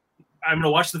I'm going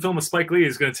to watch the film with Spike Lee.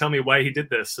 He's going to tell me why he did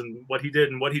this and what he did.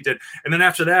 And then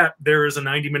after that, there is a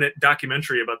 90-minute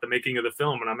documentary about the making of the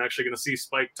film. And I'm actually going to see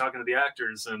Spike talking to the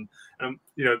actors and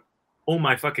oh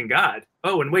my fucking God.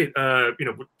 Oh, and wait,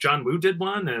 John Woo did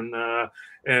one. And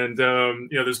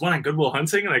there's one on Good Will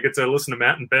Hunting, and I get to listen to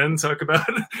Matt and Ben talk about,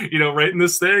 writing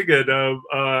this thing. And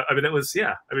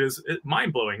it was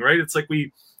mind blowing, right? It's like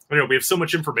we have so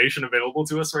much information available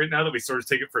to us right now that we sort of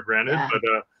take it for granted.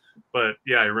 Yeah. But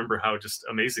yeah, I remember how just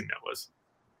amazing that was.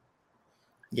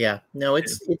 Yeah, no,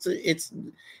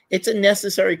 it's a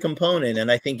necessary component,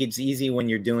 and I think it's easy when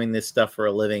you're doing this stuff for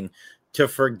a living to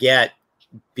forget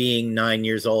being 9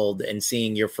 years old and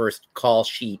seeing your first call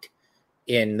sheet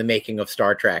in the making of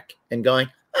Star Trek and going,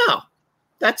 oh,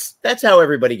 that's how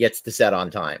everybody gets to set on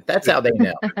time. That's how they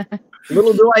know.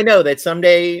 Little do I know that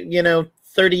someday,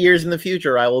 30 years in the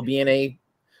future, I will be in a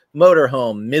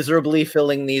motorhome miserably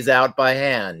filling these out by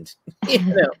hand,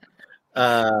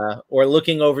 or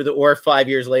 5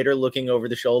 years later looking over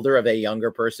the shoulder of a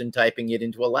younger person typing it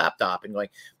into a laptop and going,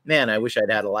 man, I wish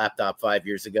I'd had a laptop 5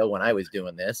 years ago when I was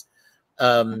doing this.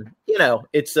 And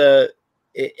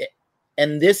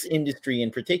this industry in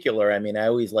particular, I mean, I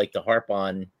always like to harp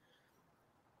on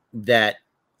that,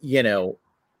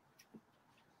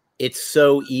 it's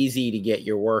so easy to get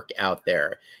your work out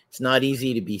there. It's not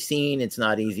easy to be seen. It's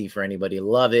not easy for anybody to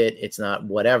love it. It's not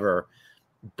whatever.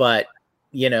 But,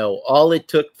 all it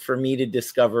took for me to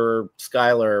discover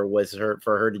Skylar was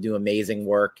for her to do amazing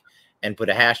work and put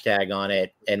a hashtag on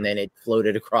it. And then it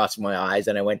floated across my eyes.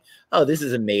 And I went, oh, this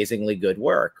is amazingly good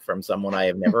work from someone I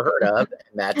have never heard of.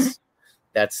 And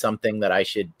that's something that I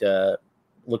should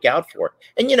look out for.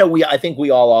 And, I think we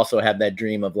all also have that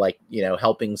dream of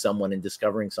helping someone and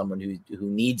discovering someone who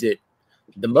needs it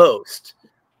the most.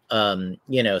 So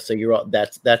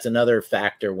that's another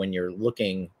factor when you're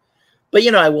looking. But,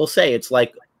 I will say it's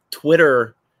like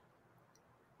Twitter.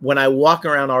 When I walk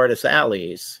around artist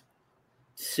alleys,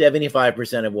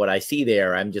 75% of what I see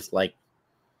there, I'm just like,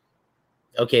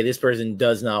 okay, this person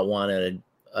does not want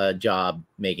a job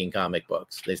making comic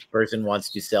books. This person wants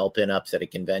to sell pinups at a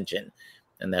convention,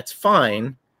 and that's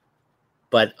fine.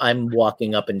 But I'm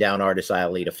walking up and down artist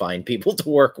alley to find people to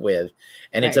work with.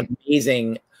 And It's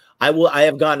amazing. I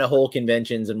have gone to whole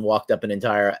conventions and walked up an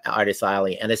entire artist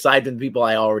alley. And aside from the people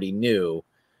I already knew,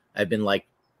 I've been like,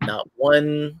 not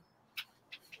one.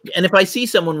 And if I see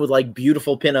someone with like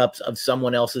beautiful pinups of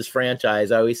someone else's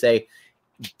franchise, I always say,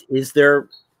 is there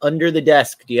under the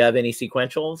desk, do you have any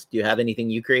sequentials? Do you have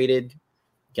anything you created?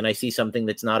 Can I see something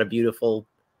that's not a beautiful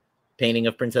painting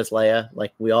of Princess Leia?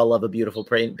 Like, we all love a beautiful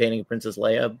painting of Princess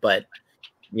Leia, but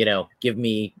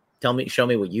show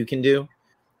me what you can do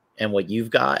and what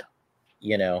you've got.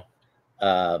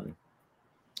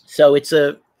 So it's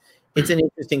an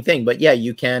interesting thing, but yeah,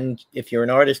 you can, if you're an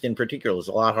artist in particular, it's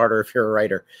a lot harder if you're a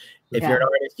writer. If you're an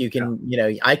artist, you can,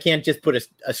 I can't just put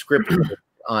a script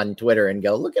on Twitter and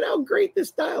go, look at how great this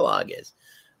dialogue is.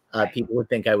 People would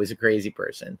think I was a crazy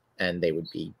person, and they would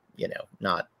be,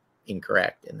 not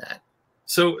incorrect in that.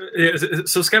 So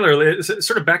Skylar,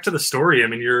 sort of back to the story. I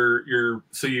mean, you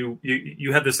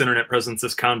have this internet presence,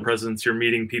 this con presence, you're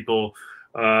meeting people.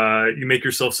 You make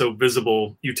yourself so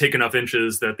visible, you take enough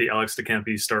inches that the Alex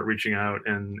DeCampi start reaching out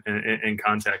and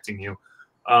contacting you.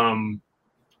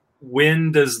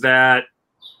 When does that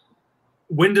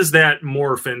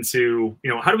morph into,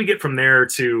 how do we get from there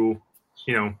to,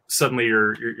 suddenly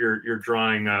you're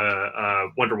drawing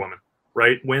Wonder Woman,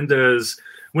 right? When do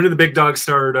the big dogs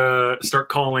start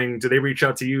calling? Do they reach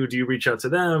out to you? Do you reach out to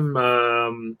them?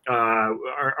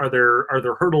 Are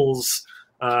there hurdles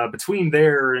between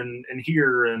there and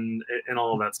here and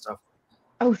all of that stuff?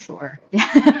 Oh, sure.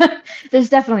 There's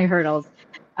definitely hurdles.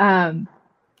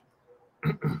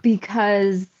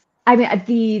 Because I mean,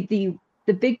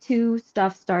 the big two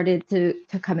stuff started to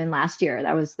come in last year.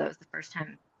 That was the first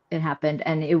time it happened,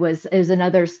 and it was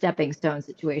another stepping stone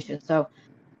situation. So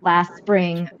last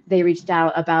spring they reached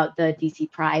out about the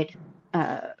DC Pride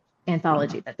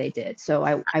anthology that they did. So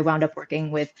I wound up working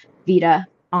with Vita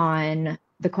on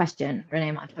The Question,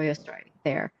 Renee Montoya's story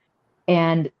there.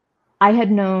 And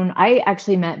I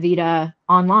actually met Vita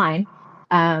online.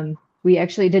 We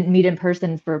actually didn't meet in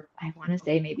person for, I want to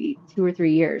say, maybe 2 or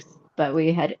 3 years, but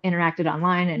we had interacted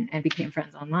online and became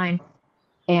friends online.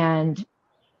 And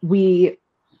we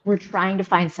were trying to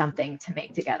find something to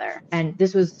make together. And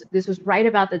this was right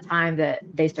about the time that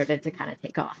they started to kind of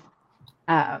take off.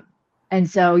 And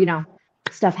so,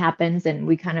 stuff happens, and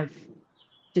we kind of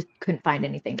just couldn't find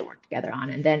anything to work together on.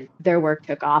 And then their work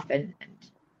took off, and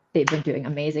they've been doing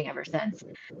amazing ever since.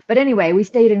 But anyway, we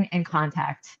stayed in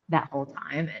contact that whole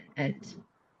time. And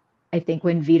I think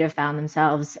when Vita found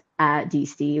themselves at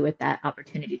DC with that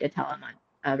opportunity to tell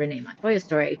a Renee Montoya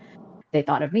story, they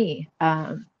thought of me.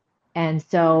 And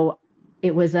so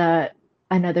it was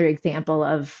another example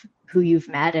of who you've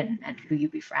met and who you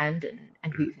befriend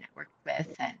and who you've networked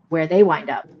with and where they wind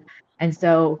up. And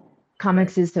so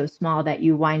comics is so small that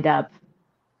you wind up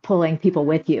pulling people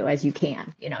with you as you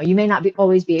can. You know, you may not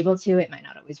always be able to, it might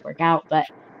not always work out, but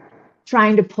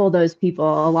trying to pull those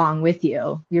people along with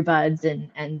you, your buds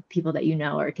and people that you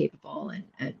know are capable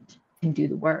and can do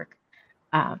the work.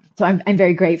 So I'm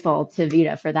very grateful to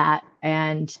Vita for that.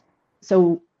 And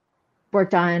so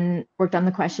worked on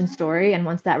the Question story, and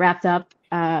once that wrapped up,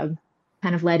 kind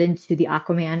of led into the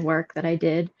Aquaman work that I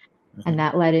did, and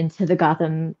that led into the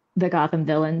Gotham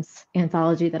villains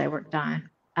anthology that I worked on,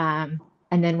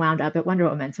 and then wound up at Wonder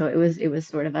Woman. So it was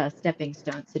sort of a stepping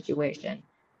stone situation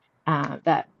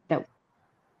that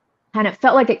kind of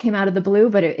felt like it came out of the blue,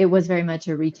 but it was very much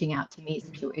a reaching out to me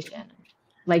situation.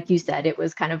 Like you said, it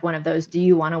was kind of one of those, do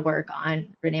you want to work on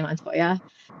Renee Montoya?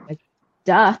 Like,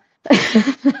 duh.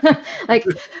 Like,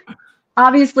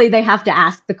 obviously they have to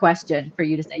ask the question for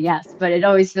you to say yes, but it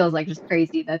always feels like just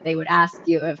crazy that they would ask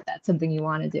you if that's something you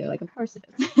want to do. Like, of course it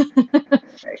is.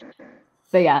 Right.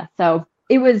 But yeah, so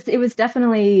it was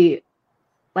definitely,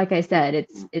 like I said,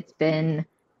 it's been,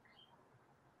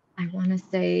 I want to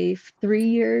say 3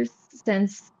 years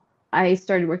since I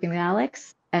started working with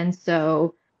Alex. And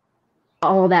so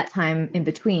all that time in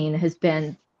between has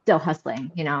been still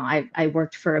hustling. You know, I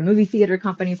worked for a movie theater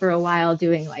company for a while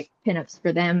doing like pinups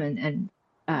for them. And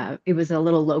it was a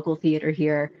little local theater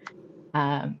here.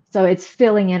 So it's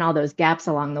filling in all those gaps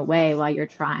along the way while you're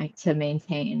trying to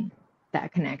maintain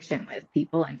that connection with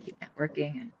people and keep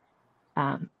networking.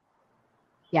 And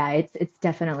yeah, it's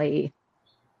definitely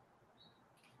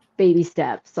baby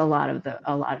steps a lot of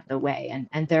the way.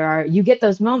 And you get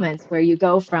those moments where you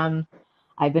go from,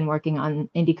 I've been working on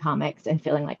indie comics and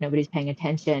feeling like nobody's paying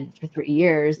attention for 3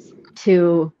 years,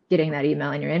 to getting that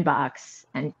email in your inbox.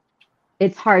 And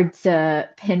it's hard to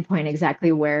pinpoint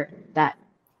exactly where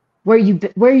you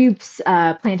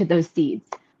planted those seeds.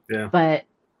 Yeah. But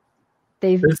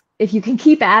if you can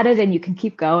keep at it and you can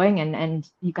keep going and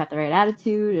you've got the right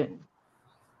attitude, and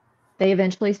they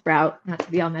eventually sprout. Not to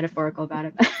be all metaphorical about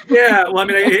it. Yeah, well, I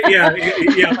mean,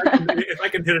 If I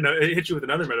can hit you with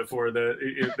another metaphor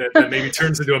that maybe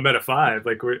turns into a meta 5,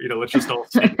 like let's just all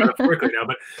speak metaphorically now.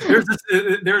 But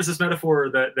there's this metaphor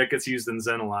that gets used in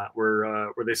Zen a lot,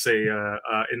 where they say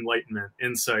enlightenment,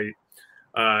 insight.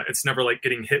 It's never like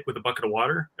getting hit with a bucket of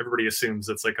water. Everybody assumes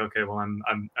it's like, okay, well,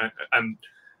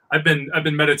 I've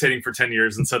been meditating for 10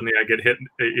 years and suddenly I get hit,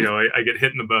 I get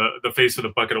hit in the face with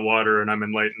a bucket of water and I'm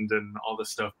enlightened and all this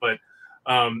stuff. But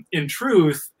in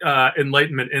truth,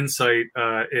 enlightenment, insight,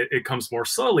 it comes more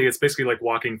slowly. It's basically like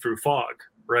walking through fog,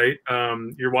 right?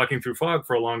 You're walking through fog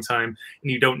for a long time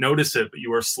and you don't notice it, but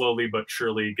you are slowly but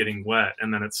surely getting wet.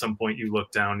 And then at some point you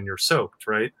look down and you're soaked,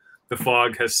 right? The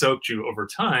fog has soaked you over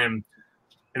time.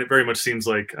 And it very much seems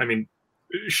like, I mean,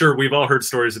 sure, we've all heard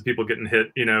stories of people getting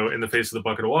hit, in the face of the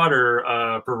bucket of water,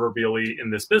 proverbially in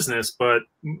this business, but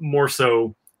more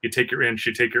so, you take your inch,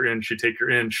 you take your inch, you take your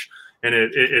inch, and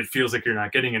it feels like you're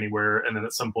not getting anywhere. And then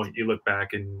at some point you look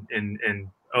back and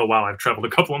oh, wow, I've traveled a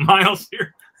couple of miles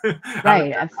here.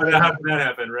 Right. How did that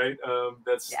happen? Right.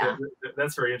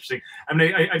 That's very interesting. I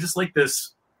mean, I just like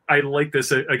this. I like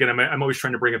this. Again, I'm always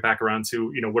trying to bring it back around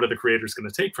to, what are the creators going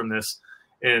to take from this?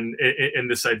 And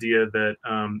this idea that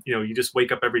you just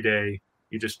wake up every day,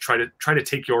 you just try to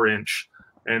take your inch,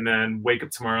 and then wake up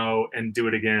tomorrow and do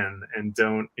it again, and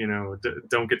don't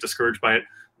get discouraged by it.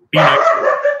 Be nice.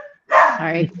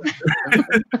 Sorry.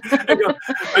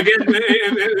 Again,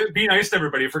 be nice to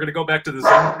everybody. If we're gonna go back to the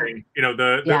Zen thing,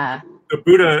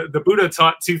 the Buddha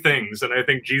taught 2 things, and I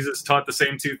think Jesus taught the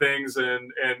same 2 things.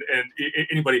 And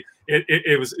anybody,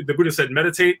 it was, the Buddha said,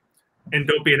 meditate and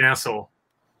don't be an asshole.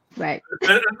 Right.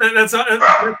 That's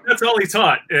all he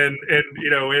taught, and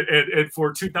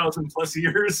for 2,000 plus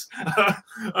years,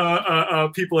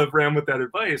 people have ran with that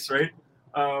advice, right?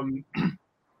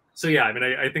 So yeah, I mean,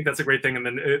 I think that's a great thing. And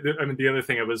then the other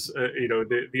thing, was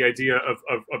the idea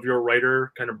of your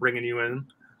writer kind of bringing you in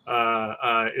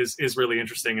is really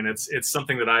interesting, and it's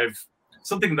something that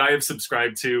I have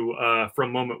subscribed to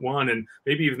from moment one, and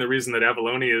maybe even the reason that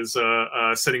Avalone is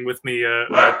sitting with me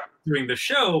doing the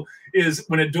show is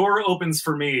when a door opens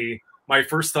for me, my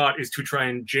first thought is to try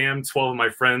and jam 12 of my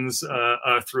friends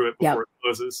through it before it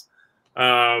closes.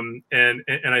 And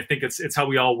I think it's how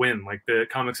we all win. Like the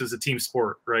comics is a team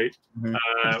sport, right? Mhm.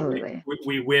 Absolutely.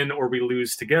 We win or we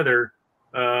lose together.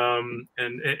 And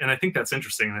I think that's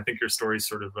interesting. And I think your story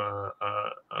sort of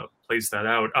plays that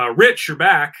out. Rich, you're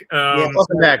back. Yeah,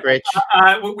 welcome back, Rich.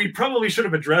 We probably should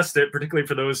have addressed it, particularly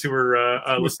for those who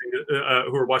are listening,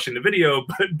 who are watching the video.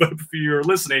 But if you're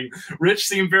listening, Rich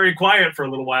seemed very quiet for a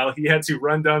little while. He had to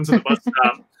run down to the bus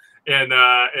stop and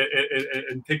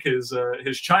pick his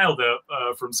child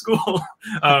up from school.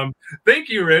 Thank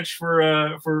you, Rich,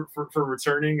 for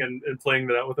returning and playing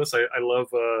that out with us. I love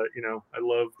I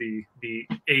love the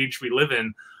age we live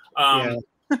in.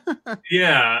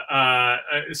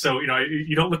 So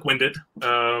you don't look winded.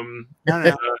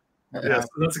 No. Yes,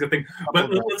 that's a good thing. But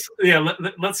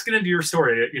let's get into your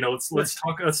story. Let's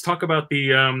talk about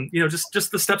the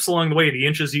just the steps along the way, the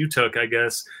inches you took. I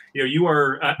guess you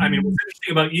are. I mean, what's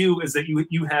interesting about you is that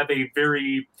you have a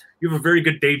very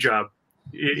good day job.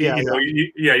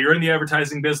 You're in the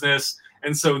advertising business,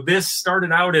 and so this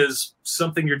started out as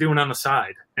something you're doing on the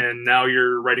side, and now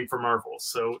you're writing for Marvel.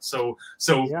 So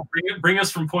bring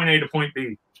us from point A to point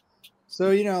B.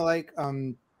 So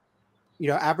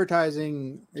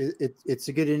advertising, it's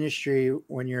a good industry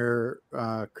when you're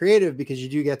creative, because you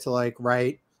do get to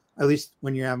write. At least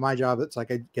when you have my job, it's I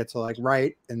get to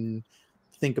write and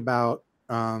think about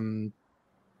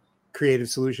creative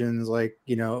solutions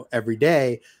every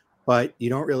day, but you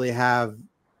don't really have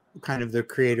kind of the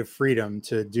creative freedom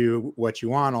to do what you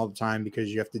want all the time,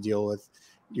 because you have to deal with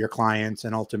your clients,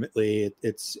 and ultimately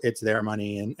it's their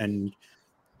money, and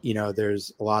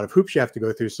there's a lot of hoops you have to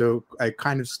go through. So I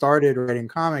kind of started writing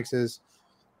comics as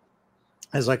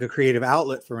a creative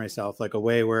outlet for myself, a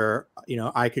way where,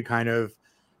 I could kind of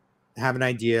have an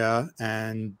idea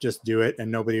and just do it,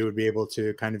 and nobody would be able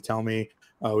to kind of tell me,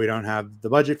 oh, we don't have the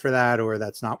budget for that, or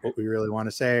that's not what we really want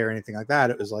to say, or anything like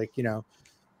that. It was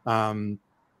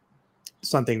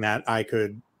something that I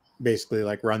could basically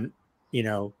run,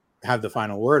 have the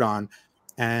final word on.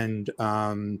 And,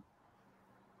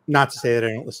 not to say that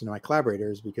I don't listen to my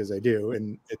collaborators, because I do.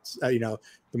 And it's, the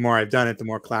more I've done it, the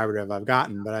more collaborative I've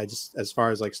gotten. But I just, as far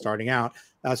as starting out,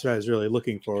 that's what I was really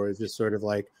looking for, is just sort of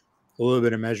a little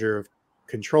bit of measure of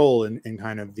control in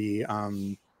kind of the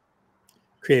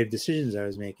creative decisions I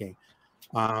was making.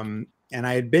 And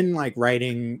I had been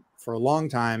writing for a long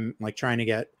time, trying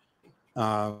to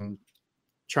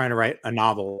write a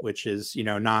novel, which is,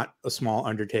 not a small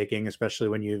undertaking, especially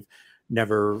when you've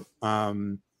never,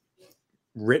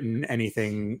 written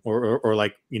anything or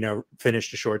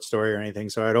finished a short story or anything.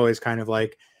 So I'd always kind of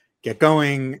get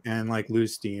going and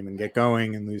lose steam, and get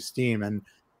going and lose steam. And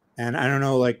I don't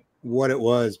know what it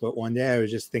was, but one day I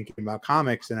was just thinking about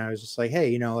comics, and I was just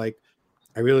hey,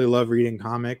 I really love reading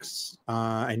comics.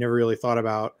 I never really thought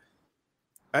about,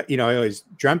 I always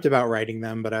dreamt about writing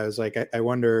them, but I was I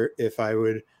wonder if I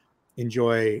would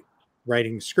enjoy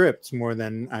writing scripts more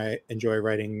than I enjoy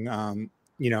writing,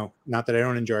 not that I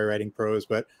don't enjoy writing prose,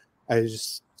 but I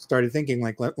just started thinking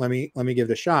let me give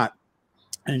it a shot,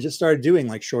 and just started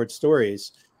doing short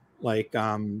stories,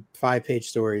 5-page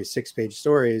stories, 6-page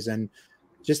stories. And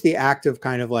just the act of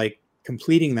kind of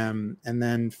completing them, and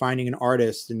then finding an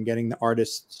artist and getting the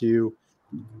artist to,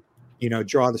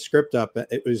 draw the script up.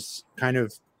 It was kind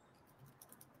of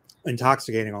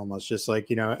intoxicating almost, just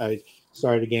I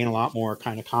started to gain a lot more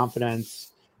kind of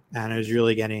confidence, and I was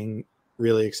really getting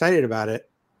really excited about it,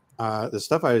 the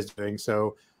stuff I was doing.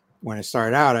 So when I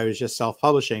started out, I was just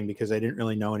self-publishing, because I didn't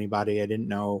really know anybody. I didn't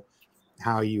know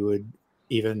how you would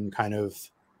even kind of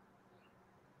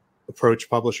approach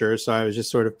publishers. So I was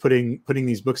just sort of putting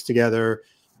these books together,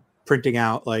 printing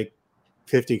out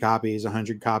 50 copies,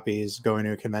 100 copies, going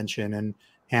to a convention and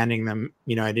handing them.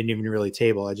 I didn't even really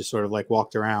table. I just sort of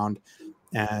walked around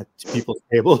to people's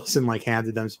tables and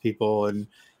handed them to people and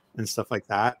stuff like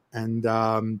that.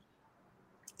 And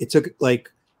it took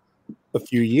a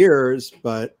few years,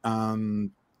 but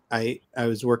I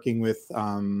was working with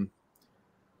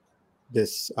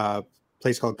this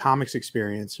place called Comics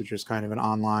Experience, which was kind of an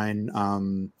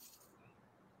online,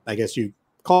 I guess you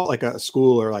call it a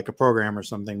school or a program or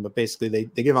something, but basically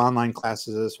they give online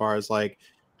classes as far as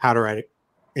how to write,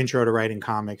 intro to writing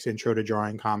comics, intro to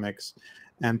drawing comics.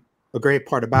 And a great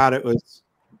part about it was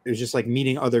just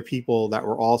meeting other people that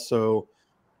were also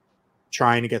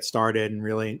trying to get started and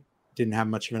really didn't have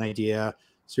much of an idea.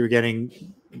 So you're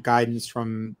getting guidance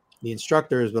from the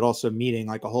instructors, but also meeting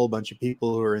a whole bunch of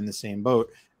people who are in the same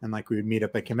boat. And we would meet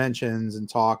up at conventions and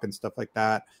talk and stuff like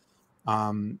that.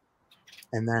 And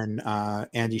then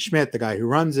Andy Schmidt, the guy who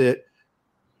runs it,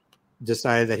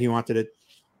 decided that he wanted to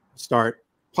start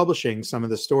publishing some of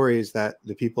the stories that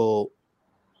the people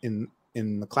in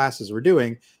in the classes we're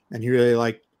doing, and he really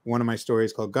liked one of my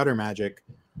stories called Gutter Magic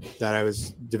that I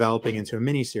was developing into a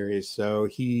mini series. So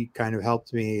he kind of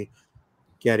helped me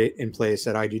get it in place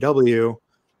at IDW.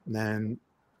 And then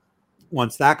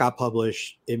once that got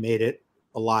published, it made it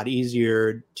a lot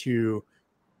easier to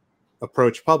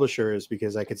approach publishers,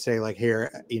 because I could say like,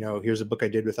 here, you know, here's a book I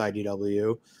did with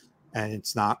IDW, and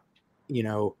it's not, you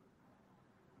know,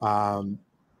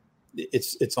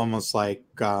 it's almost like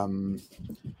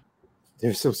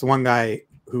there's this one guy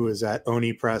who was at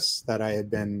Oni Press that I had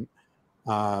been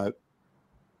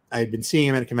seeing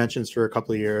him at conventions for a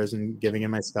couple of years and giving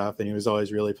him my stuff, and he was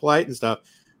always really polite and stuff.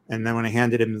 And then when I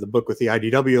handed him the book with the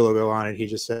IDW logo on it, he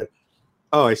just said,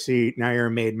 "Oh, I see. Now you're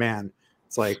a made man."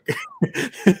 It's like,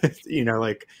 you know,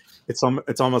 like it's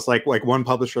almost like one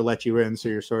publisher let you in, so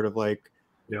you're sort of like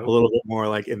a little bit more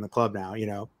like in the club now, you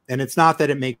know. And it's not that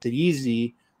it makes it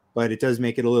easy, but it does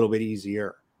make it a little bit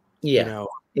easier. Yeah.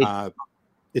 You know,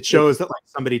 it shows that like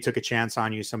somebody took a chance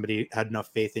on you, somebody had enough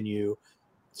faith in you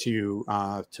to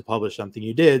publish something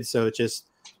you did. So it just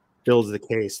builds the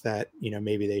case that, you know,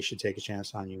 maybe they should take a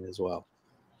chance on you as well.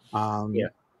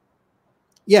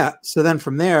 Yeah. So then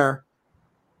from there,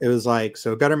 it was like,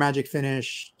 so Gutter Magic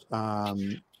finished. I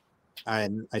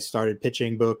started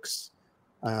pitching books.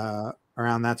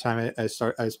 Around that time, I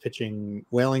was pitching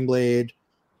Wailing Blade,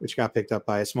 which got picked up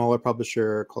by a smaller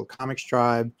publisher called Comics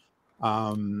Tribe.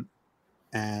 And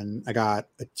I got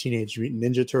a Teenage Mutant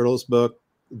Ninja Turtles book,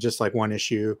 just like one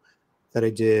issue that I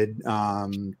did.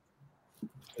 And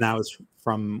that was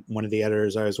from one of the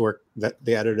editors the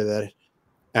editor that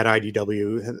at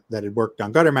IDW that had worked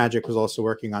on Gutter Magic was also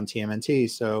working on TMNT.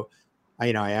 So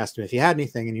I asked him if he had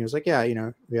anything, and he was like, yeah, you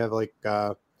know, we have like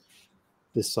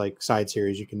this like side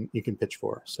series you can pitch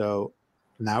for. So,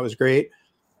 and that was great.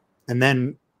 And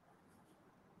then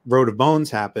Road of Bones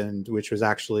happened, which was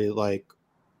actually like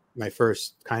my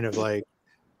first kind of like,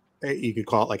 you could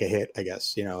call it like a hit, I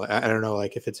guess. You know, I don't know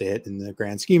like if it's a hit in the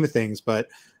grand scheme of things, but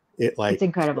it's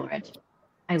incredible, Rich.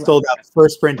 I sold out the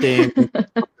first printing.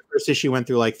 The first issue went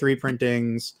through like 3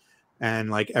 printings, and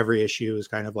like every issue was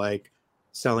kind of like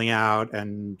selling out,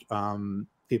 and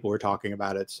people were talking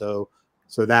about it. So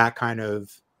that kind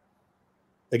of,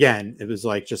 again, it was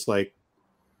like just like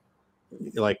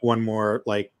one more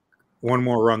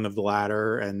rung of the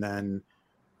ladder. And then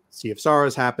Sea of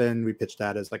Sorrows happened. We pitched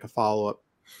that as like a follow-up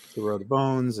to Road of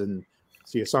Bones, and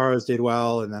Sea of Sorrows did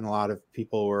well. And then a lot of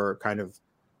people were kind of,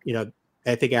 you know,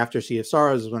 I think after Sea of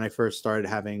Sorrows is when I first started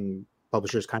having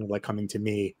publishers kind of like coming to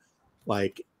me,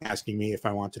 like asking me if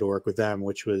I wanted to work with them,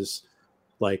 which was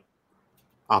like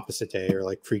Opposite Day or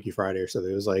like Freaky Friday or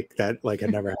something. It was like that, like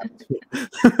it never happened to me.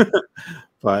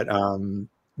 But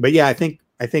yeah, I think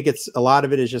it's a lot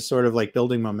of it is just sort of like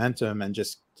building momentum and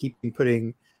just keep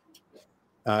putting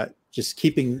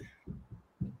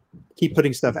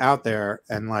stuff out there.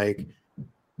 And like,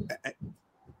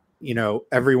 you know,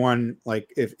 everyone,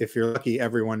 like if you're lucky,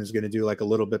 everyone is going to do like a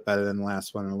little bit better than the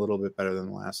last one and a little bit better than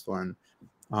the last one.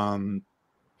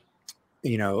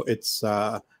 You know, it's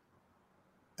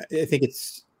I think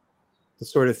it's the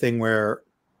sort of thing where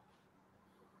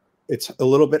it's a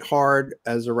little bit hard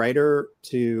as a writer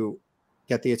to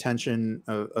get the attention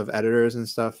of editors and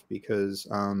stuff, because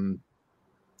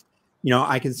you know,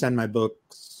 I can send my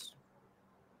books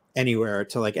anywhere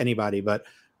to like anybody, but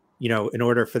you know, in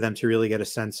order for them to really get a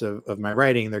sense of my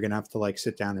writing, they're gonna have to like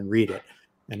sit down and read it.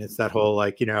 And it's that whole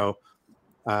like, you know,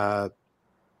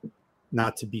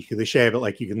 not to be cliche, but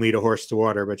like you can lead a horse to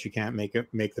water, but you can't make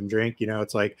them drink. You know,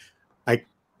 it's like I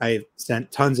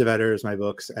sent tons of editors my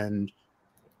books, and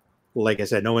like I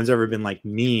said, no one's ever been like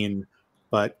mean,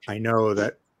 but I know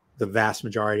that the vast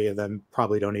majority of them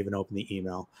probably don't even open the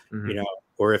email, you know,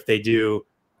 or if they do,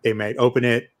 they might open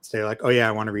it, say like, oh yeah,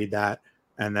 I want to read that.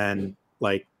 And then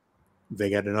like they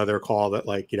get another call that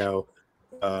like, you know,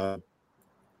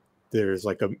 there's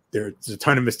a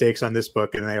ton of mistakes on this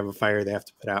book, and they have a fire they have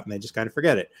to put out, and they just kind of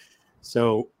forget it.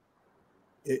 So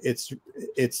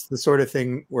it's the sort of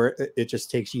thing where it just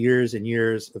takes years and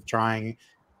years of trying,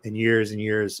 and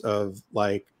years of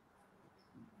like,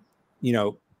 you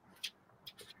know,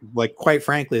 like quite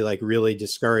frankly, like really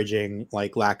discouraging,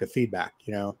 like lack of feedback,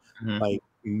 you know, like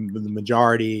the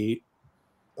majority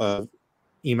of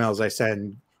emails I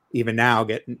send even now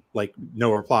get like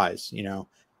no replies, you know,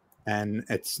 and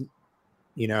it's,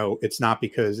 you know, it's not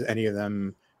because any of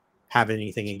them have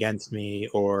anything against me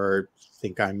or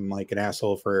think I'm like an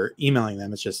asshole for emailing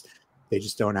them. It's just, they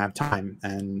just don't have time.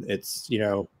 And it's, you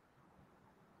know,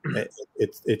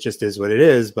 it just is what it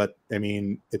is. But I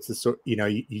mean, it's the sort, you know,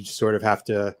 you just sort of have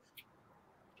to,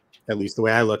 at least the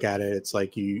way I look at it, it's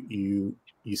like you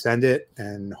send it,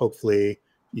 and hopefully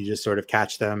you just sort of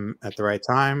catch them at the right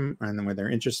time, and then when they're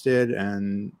interested,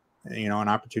 and an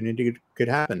opportunity could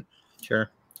happen. Sure.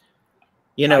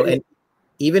 And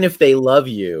even if they love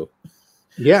you,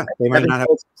 yeah, they might not have.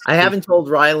 I haven't told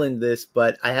Ryland this,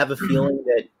 but I have a feeling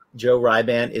that Joe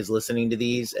Ryban is listening to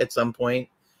these at some point,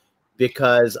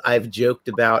 because I've joked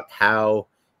about how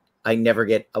I never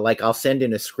get, like, I'll send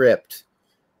in a script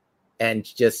and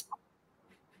just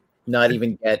not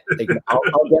even get,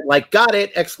 I'll get like, got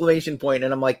it, exclamation point.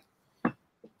 And I'm like,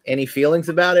 any feelings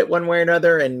about it one way or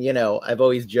another? And, I've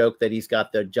always joked that he's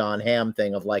got the John Hamm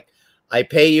thing of like, I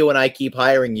pay you and I keep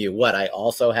hiring you. What, I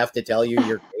also have to tell you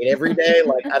you're great every day?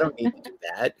 Like, I don't need to do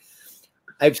that.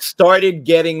 I've started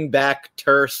getting back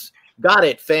terse. Got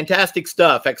it. Fantastic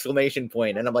stuff. Exclamation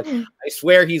point. And I'm like, I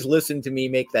swear he's listened to me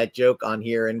make that joke on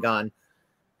here and gone,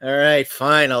 all right,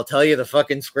 fine. I'll tell you the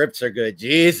fucking scripts are good.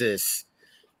 Jesus.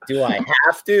 Do I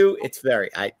have to? It's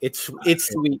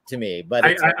sweet to me, but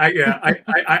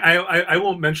I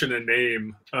won't mention a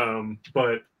name,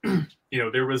 but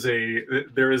there is a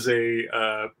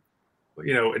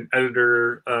an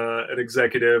editor, an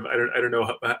executive. I don't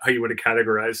know how you want to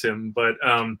categorize him, but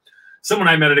someone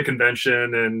I met at a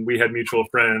convention, and we had mutual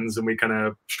friends, and we kind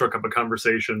of struck up a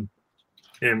conversation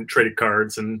and traded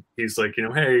cards. And he's like,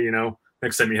 hey,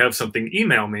 next time you have something,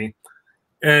 email me.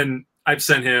 And I've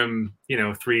sent him,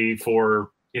 3,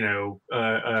 4,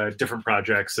 different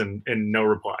projects and no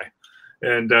reply.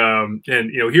 And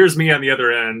here's me on the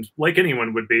other end, like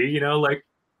anyone would be, like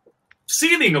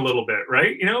seething a little bit,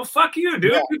 right? Fuck you,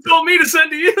 dude. Yeah. You told me to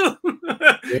send to you.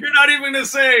 You're not even going to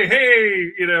say,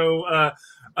 hey,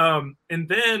 and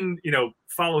then,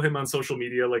 follow him on social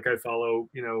media. Like I follow,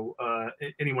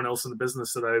 anyone else in the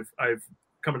business that I've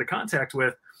come into contact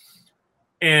with.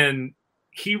 And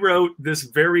he wrote this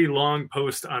very long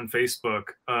post on Facebook,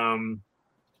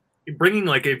 bringing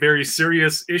like a very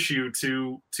serious issue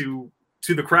to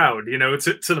the crowd,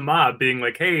 to the mob, being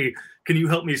like, hey, can you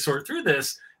help me sort through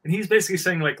this? And he's basically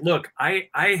saying like, look, I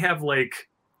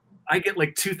get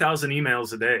like 2,000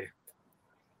 emails a day.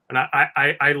 And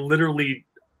I literally,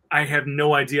 I have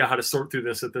no idea how to sort through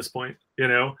this at this point,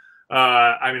 how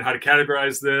to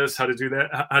categorize this, how to do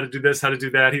that, how to do this, how to do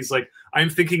that. He's like, I'm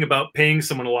thinking about paying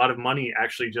someone a lot of money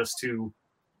actually just to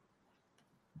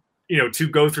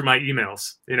go through my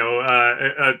emails.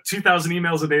 2,000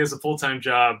 emails a day is a full-time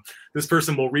job. This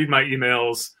person will read my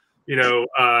emails,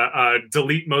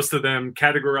 delete most of them,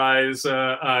 categorize,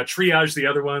 triage the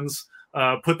other ones,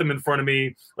 put them in front of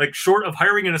me. Like, short of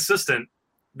hiring an assistant,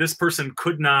 this person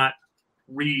could not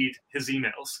read his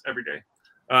emails every day.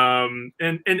 And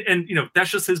that's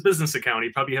just his business account. He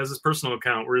probably has his personal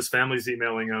account where his family's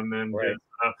emailing him, and right.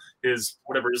 his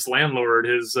landlord,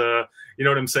 his, you know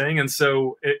what I'm saying? And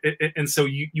so,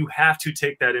 you have to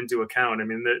take that into account. I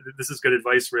mean, this is good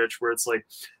advice, Rich, where it's like,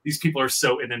 these people are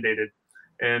so inundated,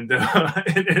 and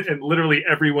literally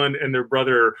everyone and their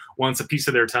brother wants a piece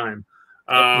of their time.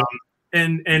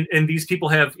 And these people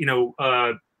have,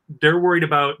 they're worried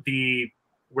about the,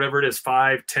 whatever it is,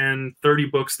 5, 10, 30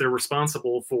 books they're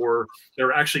responsible for,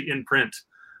 they're actually in print.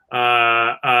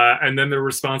 And then they're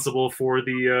responsible for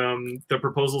the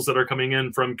proposals that are coming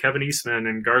in from Kevin Eastman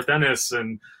and Garth Ennis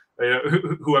and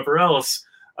whoever else.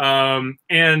 And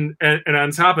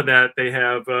on top of that, they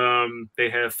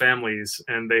have families,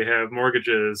 and they have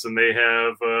mortgages, and they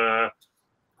have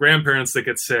grandparents that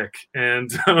get sick, and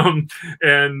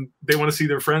they want to see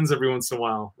their friends every once in a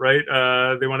while, right?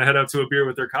 They want to head out to a beer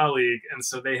with their colleague, and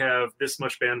so they have this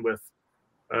much bandwidth.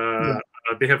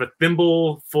 They have a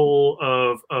thimble full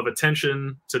of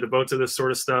attention to devote to this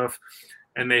sort of stuff,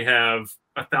 and they have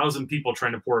 1,000 people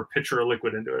trying to pour a pitcher of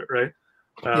liquid into it, right?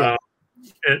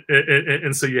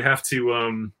 And so you have to,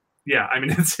 I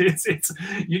mean, it's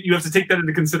you have to take that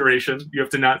into consideration. You have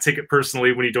to not take it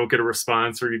personally when you don't get a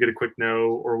response or you get a quick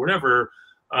no or whatever.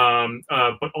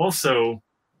 But also,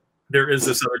 there is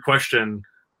this other question: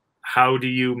 how do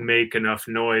you make enough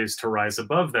noise to rise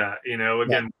above that?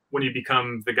 When you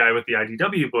become the guy with the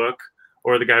IDW book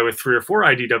or the guy with 3 or 4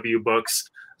 IDW books,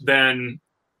 then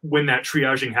when that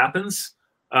triaging happens,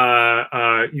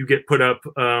 you get put up,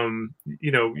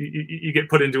 you get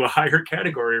put into a higher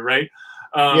category, right?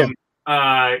 And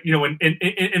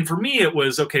for me, it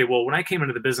was okay. Well, when I came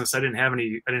into the business, I didn't have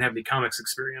any comics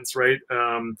experience, right?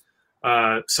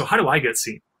 So how do I get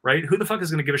seen, right? Who the fuck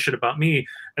is going to give a shit about me?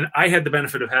 And I had the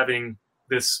benefit of having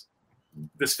this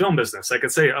film business. I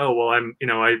could say, oh, well,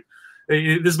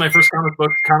 this is my first comic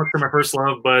book. Comics are my first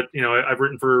love, but I've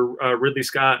written for Ridley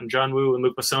Scott and John Woo and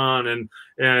Luc Besson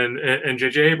and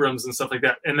J.J. Abrams and stuff like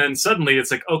that. And then suddenly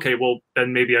it's like, okay, well,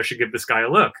 then maybe I should give this guy a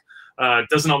look. It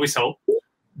doesn't always help,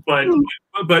 but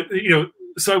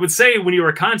I would say when you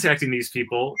are contacting these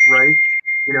people, right?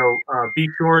 Be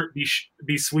short,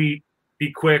 be sweet,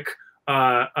 be quick.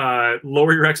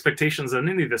 Lower your expectations on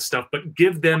any of this stuff, but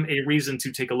give them a reason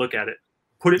to take a look at it.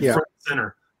 Put it front and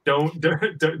center.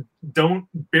 Don't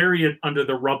bury it under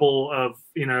the rubble of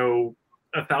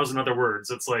 1,000 other words.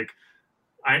 It's like,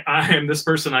 I am this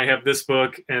person, I have this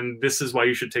book, and this is why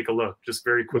you should take a look, just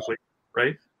very quickly,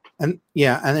 right? And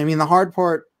I mean, the hard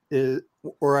part is,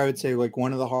 or I would say like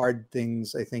one of the hard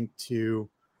things, I think,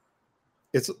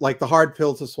 it's like the hard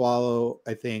pill to swallow,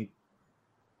 I think,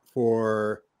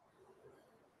 for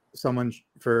someone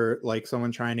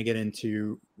trying to get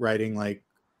into writing like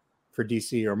for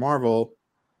DC or Marvel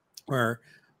or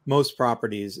most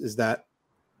properties, is that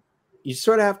you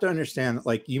sort of have to understand that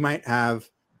like you might have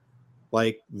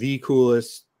like the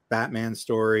coolest Batman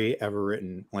story ever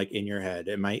written like in your head.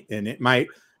 It might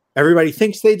everybody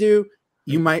thinks they do.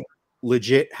 You might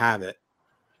legit have it,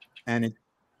 and it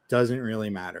doesn't really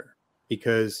matter,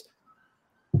 because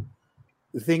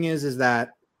the thing is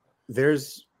that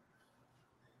there's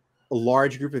a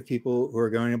large group of people who are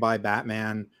going to buy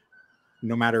Batman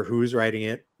no matter who's writing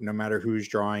it, no matter who's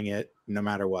drawing it, no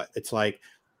matter what. It's like,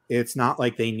 it's not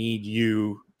like they need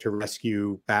you to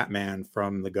rescue Batman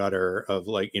from the gutter of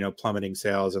like, plummeting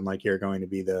sales, and like you're going to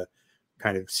be the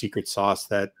kind of secret sauce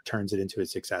that turns it into a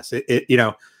success.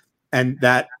 And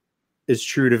that is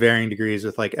true to varying degrees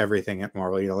with like everything at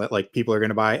Marvel. Like people are going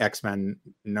to buy X-Men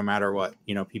no matter what.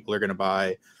 People are going to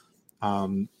buy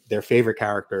their favorite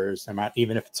characters,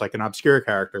 even if it's like an obscure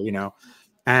character,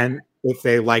 and if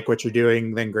they like what you're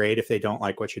doing, then great. If they don't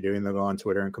like what you're doing, they'll go on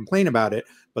Twitter and complain about it,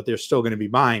 but they're still going to be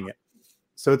buying it.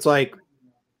 So it's like,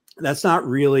 that's not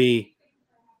really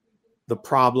the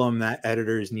problem that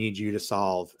editors need you to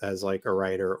solve as like a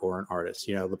writer or an artist.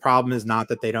 The problem is not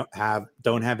that they don't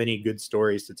have any good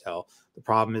stories to tell. The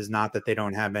problem is not that they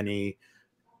don't have any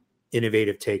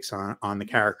innovative takes on the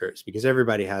characters, because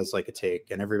everybody has like a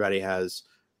take, and everybody has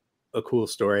a cool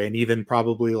story, and even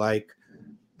probably like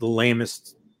the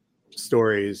lamest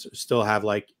stories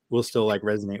will still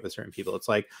resonate with certain people. It's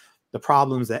like the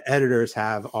problems that editors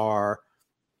have are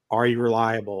you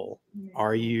reliable?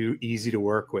 Are you easy to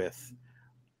work with?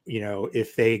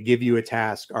 If they give you a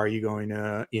task, are you going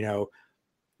to,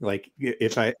 like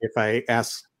if I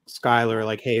ask Skylar,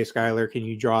 like, hey, Skylar, can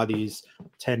you draw these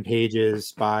 10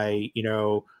 pages by,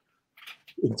 in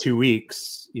 2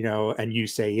 weeks, and you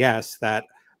say yes, that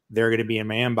they're going to be in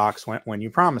my inbox when you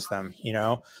promise them.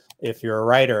 If you're a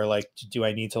writer, like, do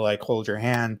I need to like hold your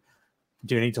hand?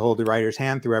 Do I need to hold the writer's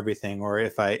hand through everything? Or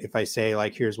if I say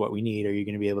like, here's what we need, are you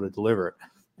going to be able to deliver it?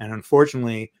 And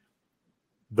unfortunately,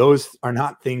 those are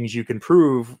not things you can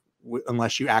prove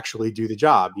unless you actually do the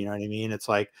job. You know what I mean? It's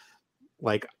like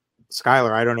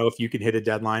Skylar, I don't know if you can hit a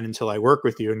deadline until I work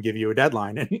with you and give you a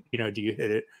deadline. And, do you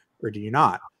hit it or do you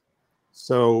not?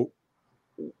 So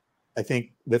I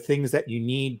think the things that you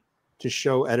need to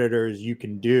show editors you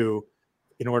can do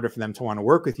in order for them to want to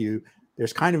work with you,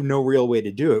 there's kind of no real way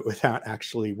to do it without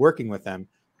actually working with them.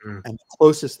 And the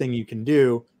closest thing you can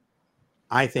do,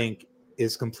 I think,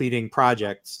 is completing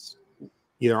projects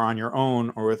either on your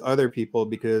own or with other people,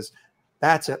 because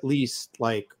that's at least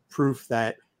like proof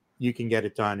that you can get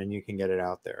it done and you can get it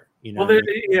out there.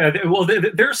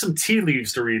 There's some tea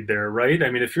leaves to read there, right?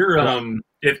 I mean, if you're,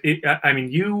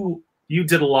 you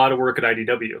did a lot of work at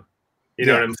IDW. You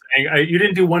know what I'm saying? You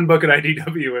didn't do one book at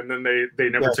IDW and then they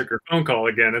never took your phone call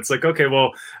again. It's like, okay,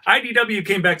 well, IDW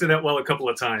came back to that well a couple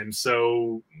of times,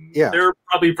 so they're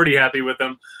probably pretty happy with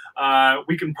them.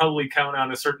 We can probably count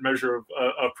on a certain measure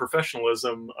of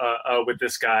professionalism with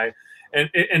this guy.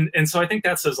 And so I think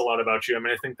that says a lot about you. I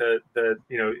mean, I think that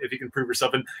if you can prove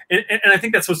yourself, and I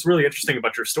think that's what's really interesting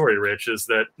about your story, Rich, is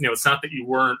that it's not that you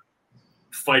weren't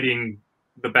fighting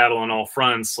the battle on all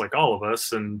fronts like all of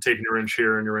us and taking your inch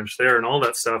here and your inch there and all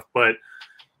that stuff, but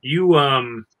you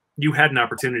had an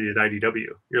opportunity at IDW.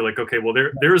 You're like, okay, well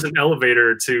there's an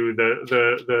elevator to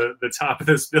the top of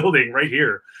this building right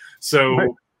here.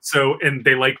 So and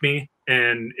they like me,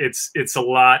 and it's a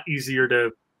lot easier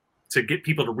to get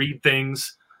people to read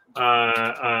things,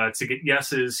 to get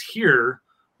yeses here.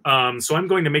 So I'm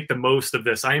going to make the most of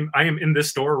this. I am in this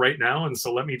store right now, and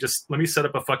so let me set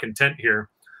up a fucking tent here,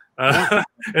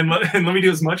 and let me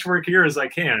do as much work here as I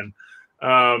can.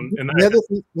 The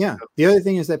other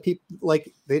thing is that people,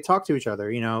 like, they talk to each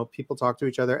other. People talk to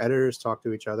each other. Editors talk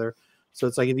to each other. So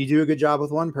it's like, if you do a good job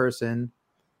with one person,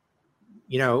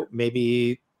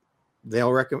 maybe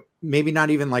they'll maybe not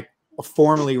even like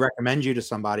formally recommend you to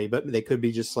somebody, but they could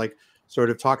be just like sort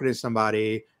of talking to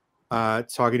somebody,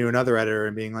 talking to another editor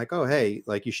and being like, oh, hey,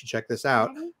 like, you should check this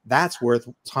out. That's worth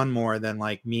a ton more than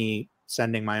like me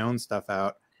sending my own stuff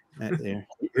out.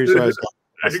 Here's what I was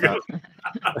going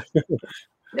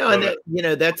No, and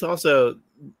that, that's also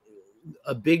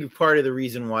a big part of the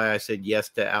reason why I said yes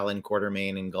to Alan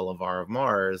Quatermain and Gulliver of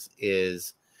Mars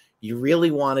is you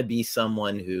really want to be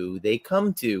someone who they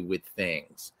come to with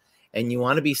things, and you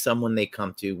want to be someone they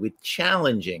come to with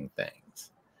challenging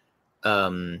things.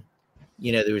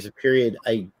 There was a period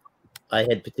I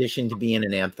had petitioned to be in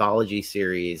an anthology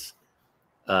series,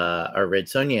 a Red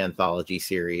Sonja anthology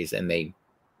series, and they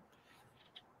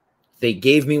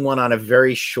gave me one on a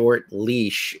very short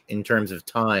leash in terms of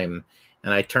time,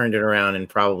 and I turned it around in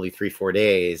probably 3-4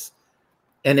 days.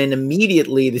 And then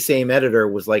immediately the same editor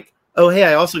was like, oh, hey,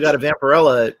 I also got a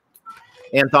Vampirella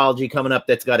anthology coming up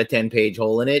that's got a 10-page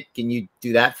hole in it. Can you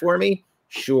do that for me?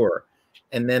 Sure.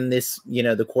 And then this,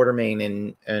 the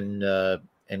Quatermain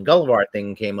and Gulliver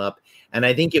thing came up. And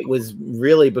I think it was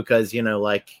really because,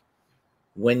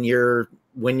 when you're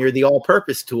the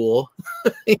all-purpose tool,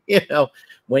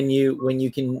 when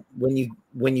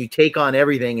you take on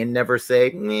everything and never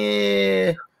say,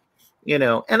 meh,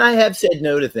 and I have said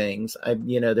no to things. I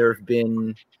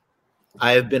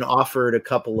have been offered a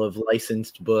couple of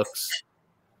licensed books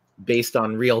based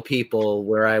on real people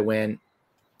where I went,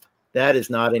 that is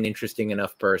not an interesting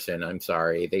enough person. I'm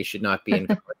sorry. They should not be in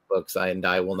comic books, and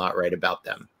I will not write about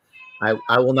them.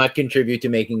 I will not contribute to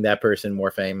making that person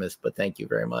more famous, but thank you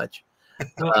very much.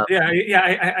 I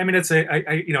mean, I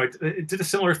did a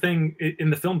similar thing in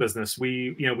the film business.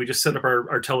 We just set up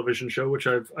our television show, which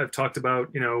I've talked about,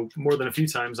 more than a few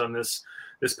times on this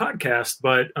podcast.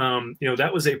 But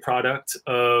that was a product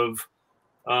of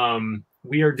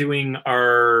we are doing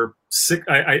our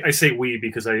I say we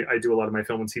because I do a lot of my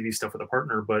film and TV stuff with a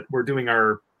partner, but we're doing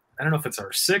I don't know if it's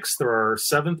our 6th or our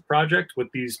 7th project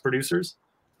with these producers,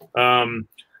 and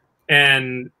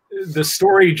the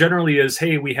story generally is,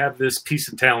 hey, we have this piece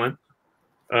of talent.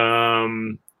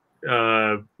 It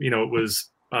was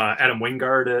Adam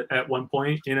Wingard at one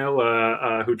point,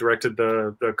 who directed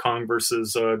the Kong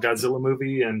versus Godzilla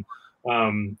movie. And,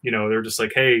 they're just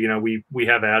like, hey, we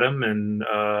have Adam, and,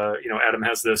 Adam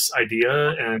has this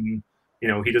idea, and,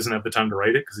 he doesn't have the time to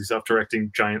write it because he's off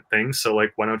directing giant things. So,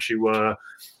 like, why don't you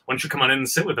come on in and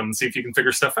sit with him and see if you can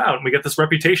figure stuff out? And we get this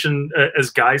reputation as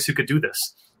guys who could do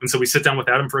this. And so we sit down with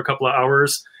Adam for a couple of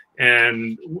hours,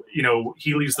 and,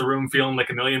 he leaves the room feeling like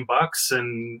 $1 million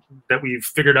and that we've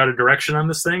figured out a direction on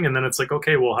this thing. And then it's like,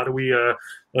 okay, well, how do we,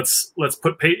 let's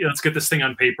get this thing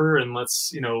on paper, and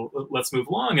let's move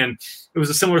along. And it was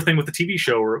a similar thing with the TV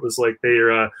show where it was like,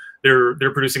 they're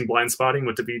producing Blind Spotting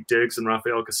with David Diggs and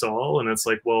Rafael Casal. And it's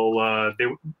like, well, they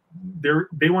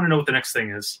want to know what the next thing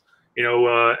is.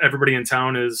 Everybody in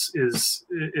town is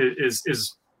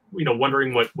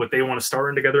wondering what they want to star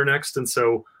in together next. And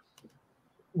so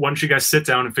why don't you guys sit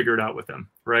down and figure it out with them,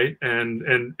 right? And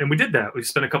we did that. We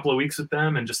spent a couple of weeks with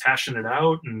them and just hashing it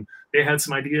out, and they had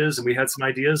some ideas and we had some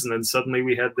ideas, and then suddenly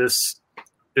we had this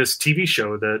TV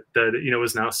show that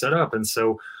is now set up. And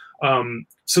so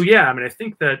yeah, I mean, I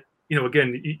think that,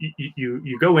 again,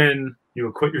 you go in, you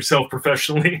acquit yourself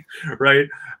professionally, right?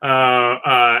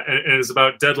 And it's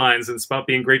about deadlines, and it's about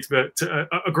being great to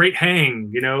a great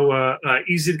hang,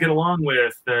 easy to get along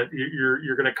with, that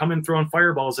you're going to come in throwing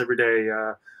fireballs every day.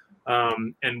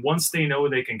 And once they know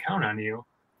they can count on you,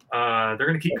 they're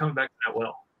going to keep coming back to that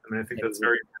well. I mean, I think that's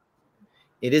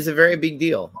it is a very big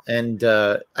deal. And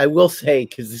I will say,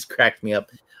 because this cracked me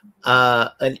up,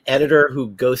 an editor who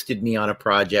ghosted me on a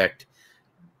project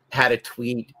had a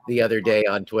tweet the other day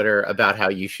on Twitter about how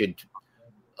you should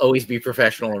always be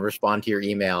professional and respond to your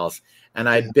emails. And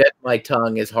I bit my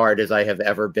tongue as hard as I have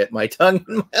ever bit my tongue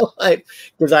in my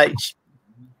life, because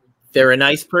they're a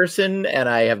nice person and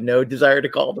I have no desire to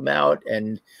call them out.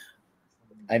 And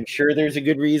I'm sure there's a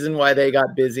good reason why they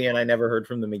got busy, and I never heard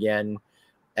from them again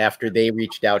after they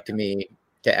reached out to me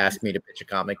to ask me to pitch a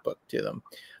comic book to them.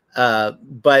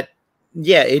 But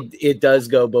yeah, it does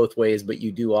go both ways, but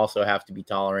you do also have to be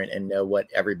tolerant and know what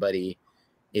everybody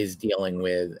is dealing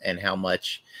with and how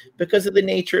much, because of the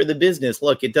nature of the business.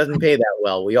 Look, it doesn't pay that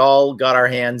well. We all got our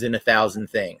hands in 1,000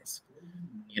 things.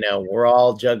 We're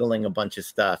all juggling a bunch of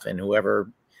stuff, and whoever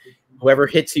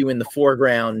hits you in the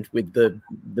foreground with the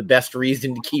best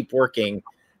reason to keep working,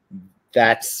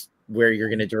 that's where you're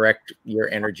going to direct your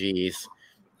energies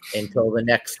until the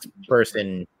next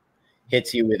person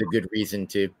hits you with a good reason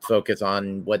to focus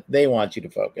on what they want you to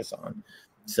focus on.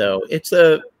 So it's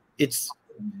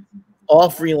all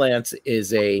freelance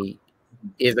is a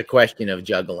question of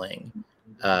juggling.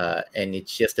 And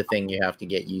it's just a thing you have to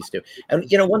get used to. And,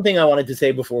 one thing I wanted to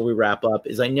say before we wrap up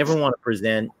is I never want to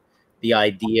present the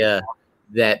idea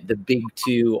that the big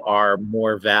two are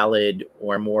more valid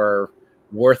or more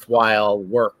worthwhile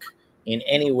work in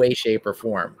any way, shape, or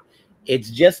form. It's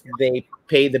just they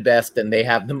pay the best and they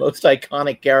have the most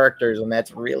iconic characters, and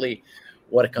that's really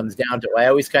what it comes down to. I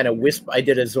always kind of whisper. I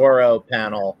did a Zorro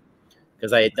panel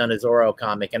because I had done a Zorro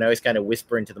comic, and I always kind of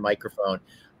whisper into the microphone,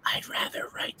 "I'd rather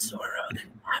write Zorro than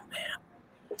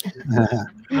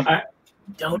Batman."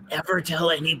 Don't ever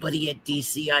tell anybody at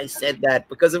DC I said that,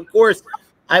 because of course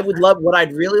I would love, what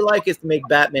I'd really like is to make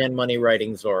Batman money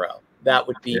writing Zorro. That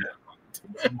would be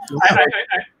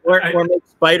or make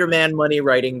Spider-Man money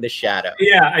writing The Shadow.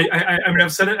 Yeah, I mean,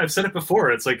 I've said it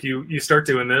before. It's like you start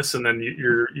doing this, and then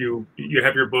you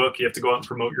have your book. You have to go out and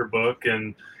promote your book,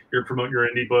 and you promote your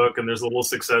indie book, and there's a little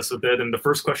success with it. And the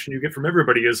first question you get from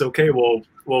everybody is, okay, well,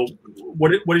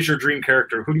 what is your dream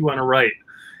character? Who do you want to write?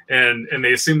 And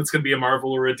they assume it's going to be a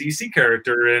Marvel or a DC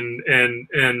character,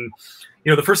 and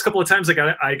you know, the first couple of times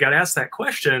I got asked that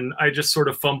question, I just sort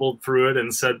of fumbled through it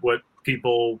and said what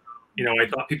people, you know, I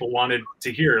thought people wanted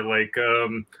to hear, like, I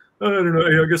don't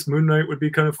know, I guess Moon Knight would be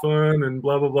kind of fun, and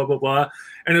blah blah blah blah blah.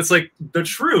 And it's like, the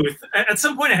truth, at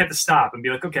some point I had to stop and be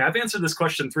like, okay, I've answered this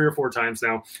question 3 or 4 times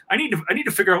now. I need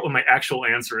to figure out what my actual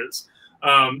answer is.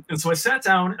 And so I sat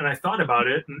down and I thought about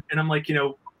it, and I'm like, you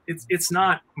know, it's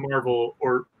not Marvel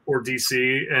or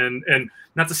DC, and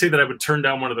not to say that I would turn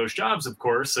down one of those jobs, of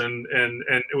course, and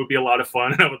it would be a lot of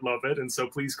fun and I would love it, and so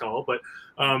please call. But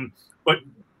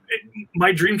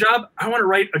my dream job, I want to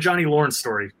write a Johnny Lawrence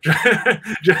story.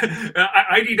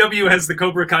 IDW has the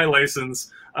Cobra Kai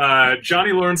license.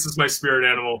 Johnny Lawrence is my spirit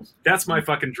animal. That's my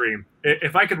fucking dream.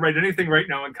 If I could write anything right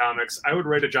now in comics, I would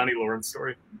write a Johnny Lawrence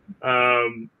story.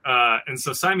 And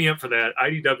so sign me up for that.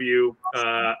 IDW.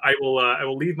 I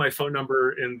will leave my phone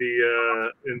number in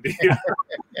the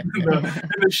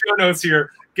show notes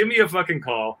here. Give me a fucking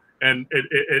call, and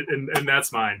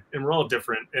that's mine. And we're all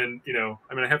different. And you know,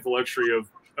 I mean, I have the luxury of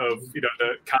you know,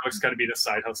 the comics got to be a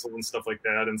side hustle and stuff like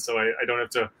that, and so I don't have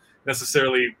to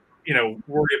necessarily, you know,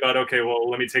 worry about, okay, well,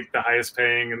 let me take the highest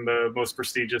paying and the most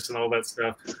prestigious and all that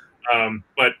stuff.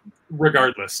 But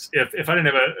regardless, if I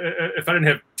didn't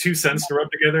have 2 cents to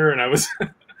rub together, and I was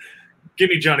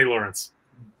give me Johnny Lawrence.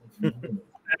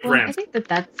 Well, I think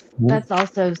that's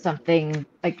also something,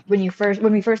 like when we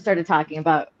first started talking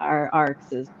about our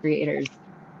arcs as creators,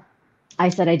 I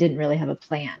said I didn't really have a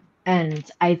plan, and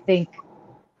I think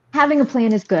having a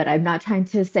plan is good. I'm not trying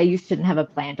to say you shouldn't have a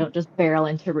plan. Don't just barrel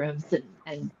into rooms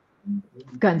and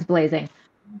guns blazing.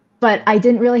 But I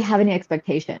didn't really have any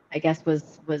expectation, I guess,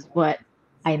 was what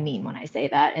I mean when I say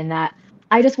that. And that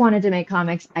I just wanted to make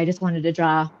comics. I just wanted to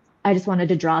draw. I just wanted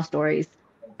to draw stories.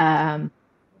 And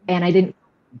I don't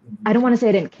want to say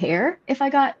I didn't care if I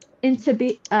got into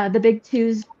the big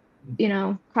two's, you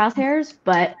know, crosshairs,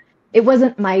 but it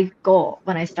wasn't my goal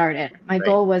when I started. My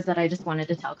goal was that I just wanted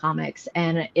to tell comics.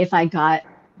 And if I got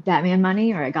Batman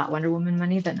money or I got Wonder Woman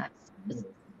money, then that's just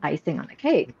icing on the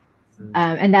cake.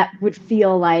 And that would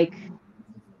feel like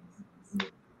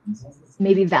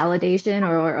maybe validation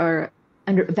or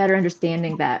better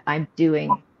understanding that I'm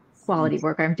doing quality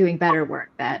work, or I'm doing better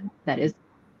work that is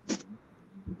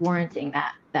warranting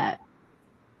that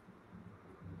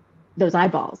those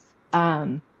eyeballs.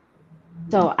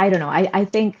 So I don't know. I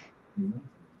think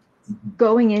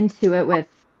going into it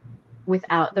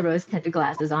without the rose tinted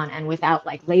glasses on and without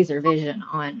like laser vision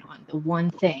on the one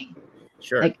thing,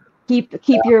 Sure. Like keep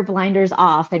your blinders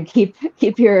off and keep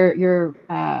your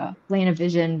lane of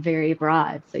vision very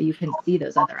broad so you can see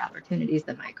those other opportunities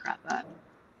that might crop up.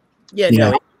 Yeah.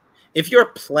 No, if your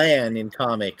plan in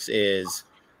comics is,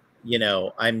 you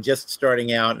know, I'm just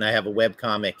starting out and I have a web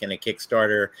comic and a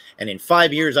Kickstarter, and in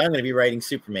 5 years I'm going to be writing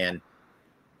Superman.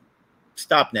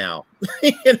 Stop now.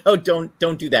 You know,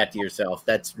 don't do that to yourself.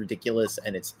 That's ridiculous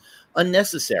and it's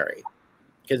unnecessary,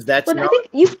 because that's I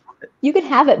think you can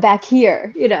have it back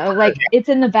here, you know, like it's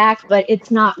in the back, but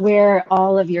it's not where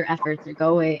all of your efforts are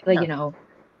going. Like, you know,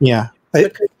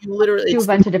 because you literally do a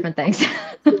bunch of different things.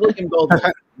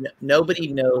 Nobody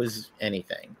knows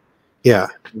anything. Yeah.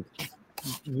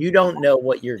 You don't know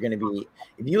what you're going to be.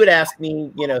 If you had asked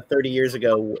me, you know, 30 years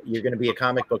ago, you're going to be a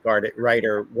comic book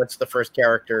writer, what's the first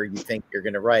character you think you're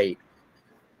going to write?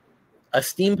 A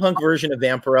steampunk version of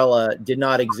Vampirella did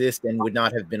not exist and would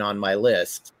not have been on my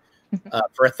list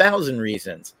for 1,000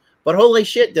 reasons. But holy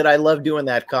shit, did I love doing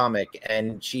that comic.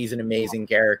 And she's an amazing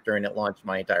character, and it launched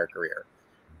my entire career.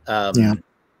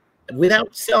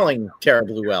 Without selling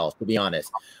terribly well, to be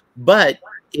honest. But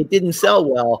it didn't sell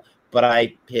well. But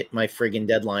I hit my friggin'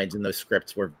 deadlines, and those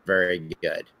scripts were very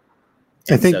good.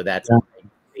 And so that's why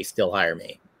they still hire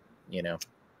me, you know?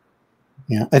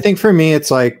 Yeah. I think for me, it's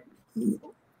like,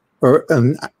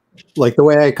 like the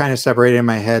way I kind of separate it in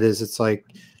my head is it's like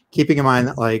keeping in mind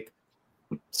that like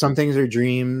some things are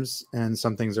dreams and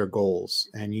some things are goals,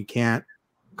 and you can't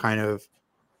kind of,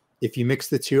 if you mix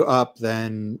the two up,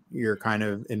 then you're kind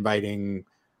of inviting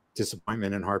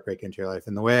disappointment and heartbreak into your life.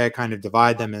 And the way I kind of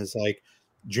divide them is like,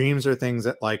 dreams are things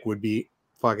that like would be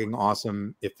fucking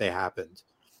awesome if they happened.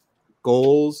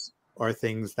 Goals are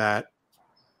things that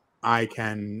I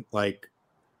can like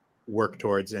work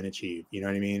towards and achieve. You know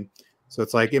what I mean? So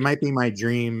it's like, it might be my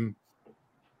dream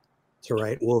to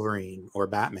write Wolverine or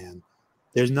Batman.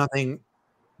 There's nothing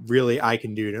really I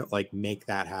can do to like make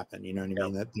that happen. You know what I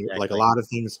mean? That exactly. Like a lot of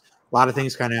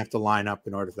things kind of have to line up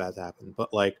in order for that to happen.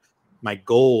 But like my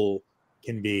goal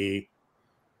can be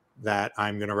that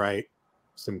I'm going to write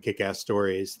some kick-ass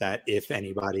stories that if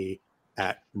anybody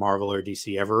at Marvel or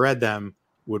DC ever read them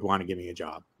would want to give me a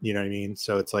job. You know what I mean?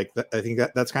 So it's like, I think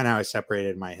that's kind of how I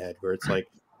separated in my head, where it's like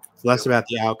less about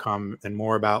the outcome and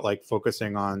more about like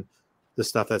focusing on the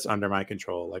stuff that's under my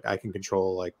control. Like I can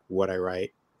control like what I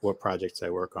write, what projects I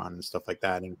work on and stuff like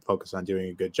that, and focus on doing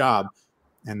a good job.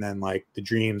 And then like the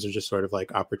dreams are just sort of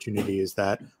like opportunities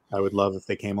that I would love if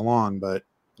they came along, but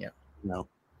yeah,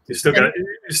 you still got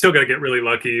to get really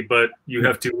lucky, but you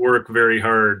have to work very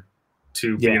hard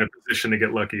to be in a position to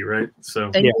get lucky, right? So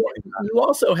and you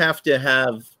also have to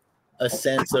have a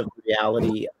sense of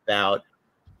reality about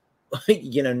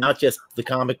not just the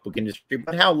comic book industry,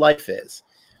 but how life is.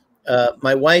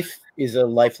 My wife is a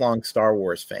lifelong Star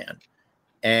Wars fan,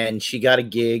 and she got a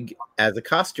gig as a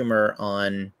costumer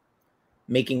on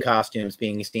making costumes,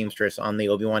 being a seamstress on the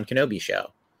Obi-Wan Kenobi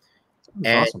show.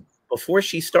 And awesome. Before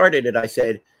she started it, I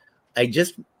said, I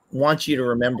just want you to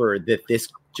remember that this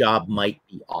job might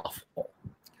be awful.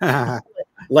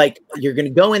 Like you're going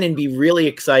to go in and be really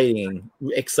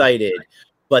excited,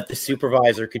 but the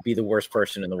supervisor could be the worst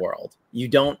person in the world.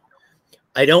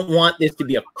 I don't want this to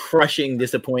be a crushing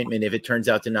disappointment if it turns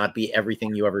out to not be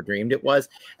everything you ever dreamed it was.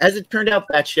 As it turned out,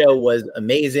 that show was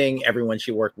amazing. Everyone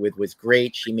she worked with was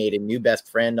great. She made a new best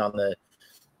friend on the,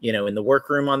 in the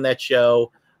workroom on that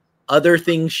show. Other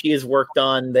things she has worked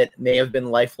on that may have been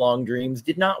lifelong dreams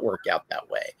did not work out that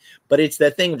way. But it's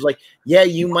that thing of like, yeah,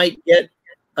 you might get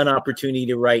an opportunity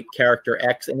to write character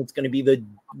X, and it's going to be the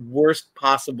worst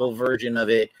possible version of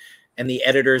it. And the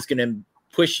editor is going to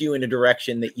push you in a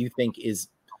direction that you think is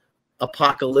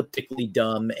apocalyptically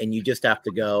dumb, and you just have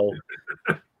to go,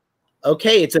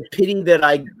 okay, it's a pity that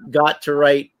I got to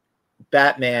write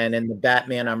Batman, and the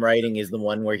Batman I'm writing is the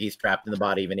one where he's trapped in the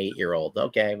body of an 8-year-old.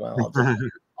 Okay, well,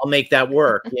 I'll make that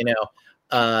work.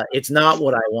 It's not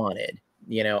what I wanted.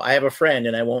 I have a friend,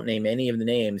 and I won't name any of the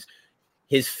names,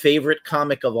 his favorite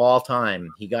comic of all time,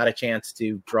 he got a chance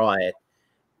to draw it,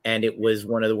 and it was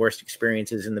one of the worst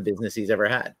experiences in the business he's ever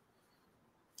had.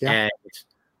 Yeah. And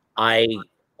I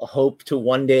hope to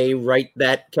one day write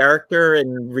that character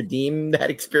and redeem that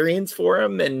experience for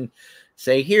him and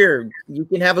say, here, you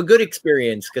can have a good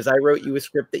experience because I wrote you a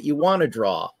script that you want to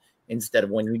draw instead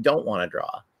of one you don't want to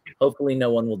draw. Hopefully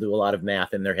no one will do a lot of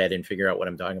math in their head and figure out what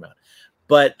I'm talking about.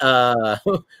 But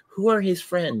who are his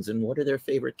friends and what are their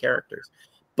favorite characters?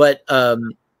 But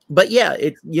yeah,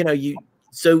 it's,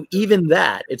 so even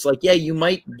that, it's like, yeah, you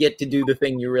might get to do the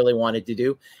thing you really wanted to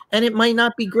do, and it might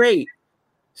not be great.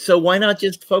 So why not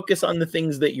just focus on the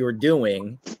things that you're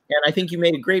doing? And I think you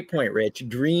made a great point, Rich.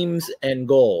 Dreams and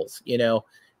goals.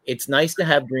 It's nice to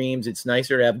have dreams. It's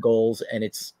nicer to have goals,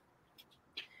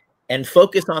 and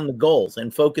focus on the goals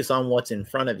and focus on what's in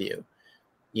front of you.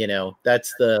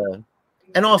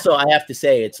 And also I have to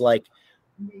say, it's like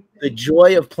the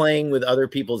joy of playing with other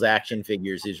people's action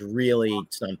figures is really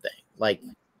something. Like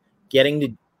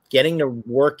getting to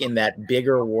work in that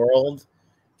bigger world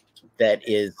that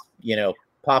is,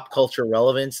 pop culture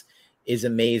relevance is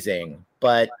amazing.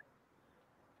 But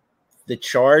the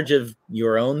charge of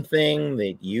your own thing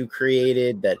that you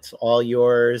created, that's all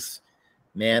yours,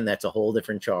 man, that's a whole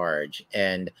different charge.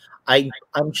 And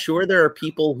I'm sure there are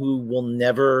people who will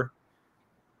never,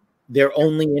 their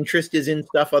only interest is in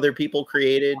stuff other people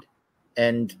created.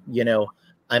 And,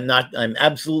 I'm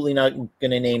absolutely not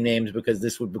going to name names because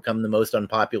this would become the most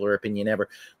unpopular opinion ever.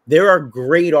 There are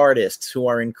great artists who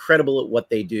are incredible at what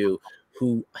they do,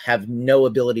 who have no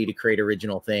ability to create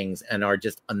original things and are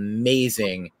just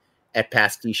amazing at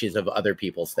pastiches of other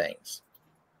people's things.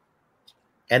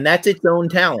 And that's its own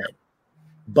talent.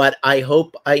 But I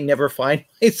hope I never find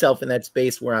myself in that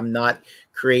space where I'm not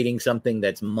creating something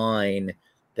that's mine,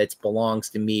 that belongs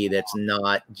to me, that's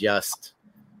not just,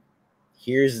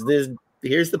 here's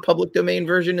the public domain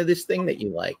version of this thing that you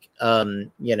like,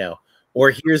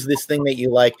 or here's this thing that you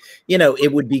like.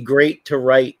 It would be great to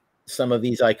write some of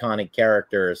these iconic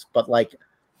characters, but like,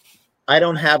 I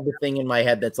don't have the thing in my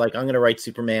head that's like, I'm going to write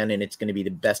Superman and it's going to be the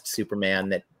best Superman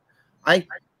that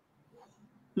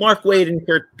Mark Waid and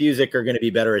Kurt Busiek are going to be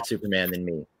better at Superman than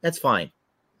me. That's fine.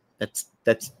 That's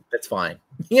fine.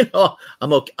 You know,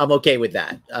 I'm okay with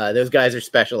that. Those guys are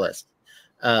specialists.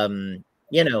 You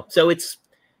know, so it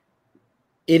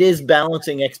is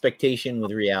balancing expectation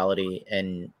with reality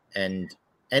and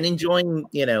enjoying,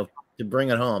 you know, to bring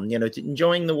it home, you know, to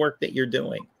enjoying the work that you're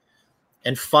doing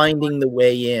and finding the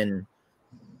way in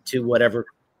to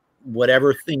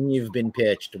whatever thing you've been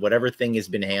pitched, whatever thing has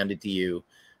been handed to you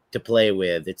to play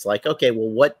with. It's like, okay,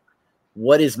 well,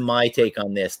 what is my take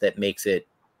on this that makes it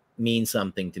mean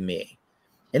something to me?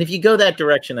 And if you go that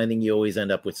direction, I think you always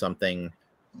end up with something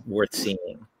worth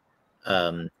seeing.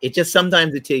 It just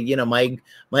sometimes you know, my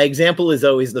example is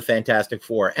always the Fantastic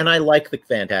Four, and I like the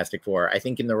Fantastic Four. I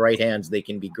think in the right hands they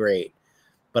can be great.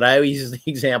 But I always use the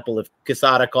example, if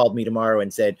Quesada called me tomorrow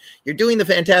and said, "You're doing the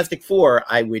Fantastic Four,"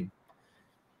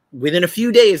 within a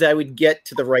few days I would get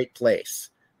to the right place.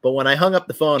 But when I hung up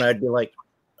the phone, I'd be like,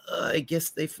 I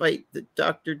guess they fight the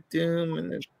Doctor Doom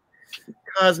and the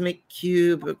Cosmic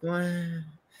Cube,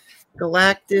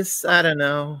 Galactus. I don't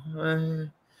know,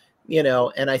 you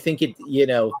know. And I think you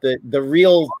know, the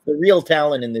real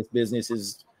talent in this business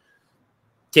is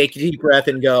take a deep breath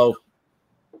and go,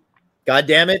 God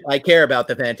damn it, I care about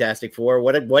the Fantastic Four.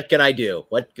 What can I do?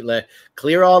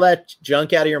 Clear all that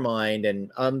junk out of your mind,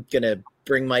 and I'm gonna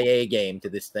bring my A game to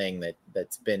this thing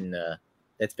that's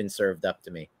been served up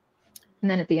to me.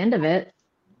 And then at the end of it,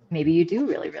 maybe you do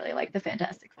really, really like the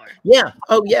Fantastic Four. Yeah.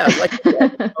 Oh, yeah. Like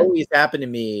it always happened to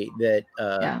me that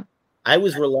I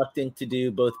was reluctant to do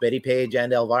both Betty Page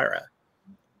and Elvira.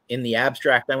 In the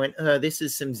abstract, I went, this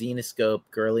is some Xenoscope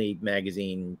girly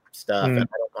magazine stuff, and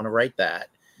I don't want to write that.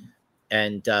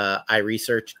 And I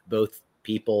researched both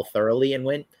people thoroughly and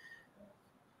went,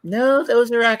 no,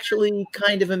 those are actually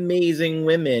kind of amazing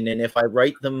women. And if I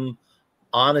write them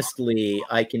honestly,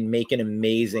 I can make an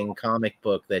amazing comic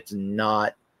book that's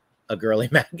not a girly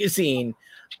magazine.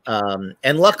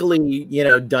 And luckily, you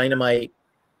know, Dynamite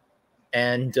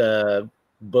and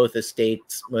both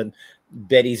estates,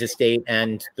 Betty's estate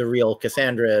and the real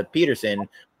Cassandra Peterson,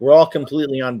 were all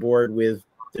completely on board with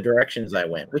the directions I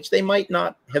went, which they might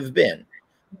not have been.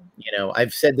 You know,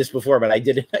 I've said this before, but I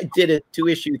did a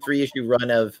 2-issue, 3-issue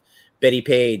run of Betty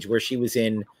Page where she was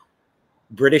in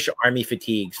British Army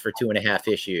fatigues for 2.5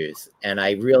 issues. And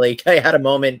I had a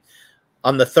moment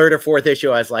on the 3rd or 4th issue.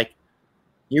 I was like,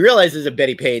 you realize this is a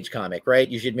Betty Page comic, right?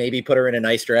 You should maybe put her in a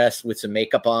nice dress with some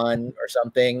makeup on or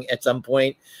something at some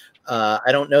point.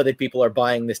 I don't know that people are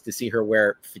buying this to see her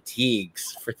wear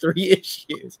fatigues for 3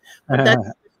 issues. But that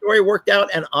story worked out.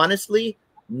 And honestly,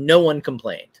 no one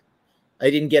complained. I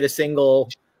didn't get a single,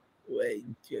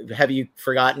 have you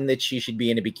forgotten that she should be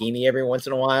in a bikini every once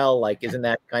in a while? Like, isn't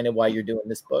that kind of why you're doing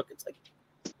this book? It's like,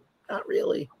 not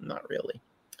really.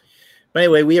 But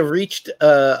anyway, we have reached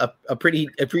a pretty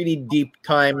deep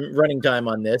running time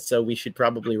on this, so we should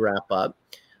probably wrap up.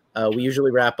 We usually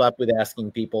wrap up with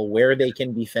asking people where they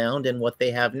can be found and what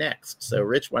they have next. So,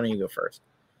 Rich, why don't you go first?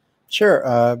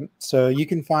 Sure. So you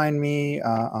can find me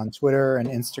on Twitter and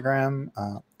Instagram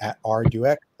at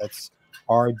rdouek. That's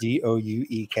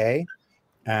RDOUEK,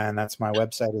 and that's my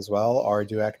website as well,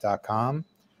 rdouek.com.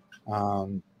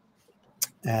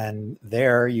 And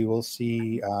there you will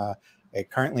see I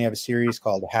currently have a series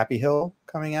called Happy Hill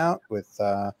coming out with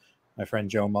my friend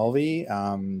Joe Mulvey.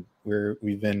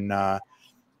 We've been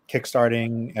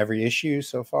kickstarting every issue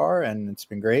so far, and it's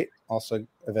been great. Also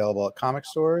available at comic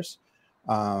stores.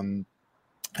 And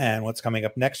what's coming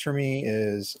up next for me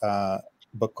is a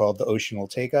book called The Ocean Will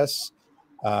Take Us,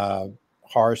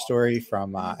 horror story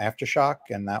from Aftershock,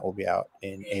 and that will be out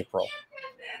in April.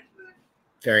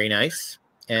 Very nice.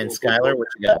 And Skylar, what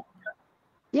you got?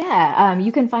 Yeah,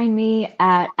 you can find me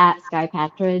at Sky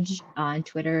Patridge on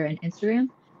Twitter and Instagram.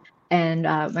 And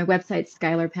my website's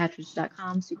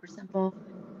skylarpatridge.com, super simple.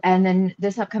 And then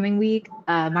this upcoming week,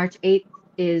 March 8th,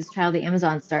 is Trial of the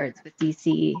Amazon starts with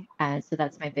DC. And so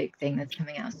that's my big thing that's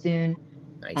coming out soon.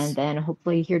 Nice. And then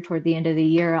hopefully here toward the end of the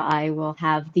year, I will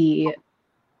have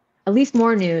at least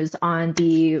more news on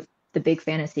the big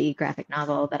fantasy graphic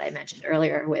novel that I mentioned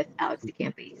earlier with Alex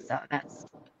DeCampi. So that's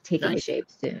taking shape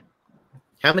soon.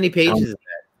 How many pages is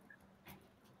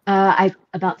that?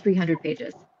 About 300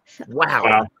 pages.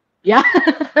 Wow. Yeah.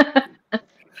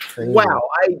 Wow.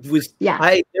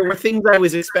 There were things I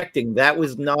was expecting. That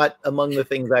was not among the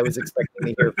things I was expecting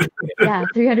to hear from you. Yeah,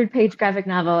 300-page graphic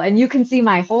novel. And you can see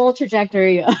my whole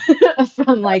trajectory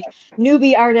from like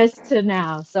newbie artist to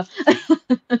now. So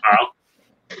Wow.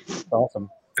 Awesome.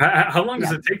 How long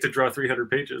does it take to draw 300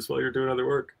 pages while you're doing other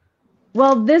work?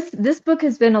 Well, this book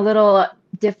has been a little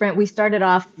different. We started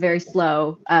off very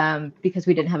slow because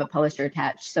we didn't have a publisher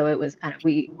attached, so it was kind of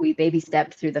we baby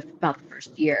stepped through about the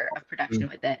first year of production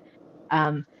with it.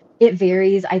 It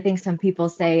varies. I think some people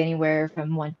say anywhere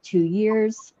from 1 to 2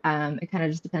 years. It kind of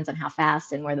just depends on how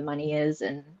fast and where the money is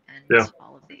and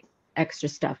all of the extra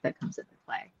stuff that comes into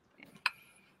play.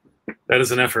 That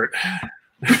is an effort.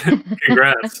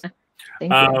 Congrats.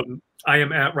 Thank you. I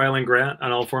am at Ryland Grant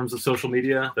on all forms of social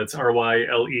media. That's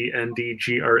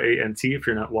RYLENDGRANT. If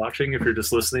you're not watching, if you're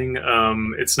just listening,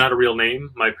 it's not a real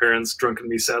name. My parents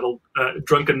drunkenly saddled me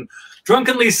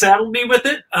with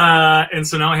it, and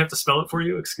so now I have to spell it for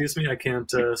you. Excuse me, I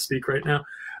can't speak right now.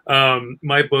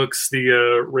 My books,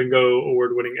 the Ringo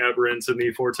Award-winning Aberrant and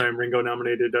the 4-time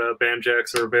Ringo-nominated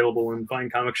Banjacks, are available in fine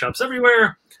comic shops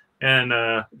everywhere. And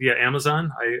via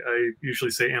Amazon. I usually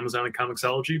say Amazon and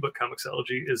Comixology, but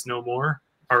Comixology is no more.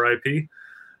 RIP.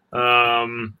 But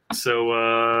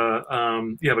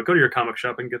go to your comic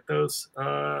shop and get those.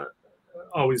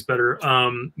 Always better.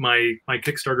 My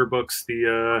Kickstarter books,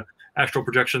 the Astral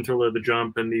Projection Thriller, The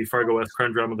Jump, and the Fargo-esque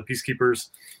crime drama, The Peacekeepers.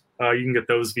 You can get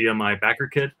those via my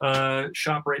BackerKit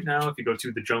shop right now. If you go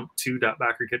to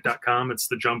thejump2.backerkit.com, it's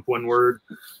the jump one word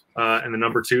and the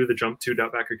number 2,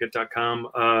 thejump2.backerkit.com.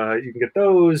 You can get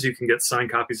those. You can get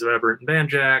signed copies of Aberrant and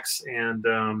Banjacks and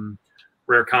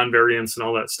rare con variants and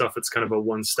all that stuff. It's kind of a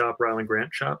one-stop Ryland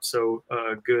Grant shop. So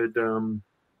good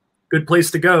place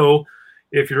to go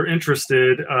if you're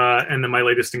interested. And then my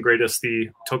latest and greatest, the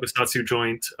Tokusatsu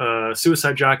joint,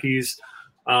 Suicide Jockeys.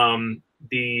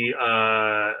 The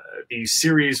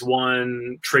Series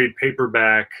 1 trade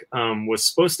paperback was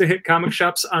supposed to hit comic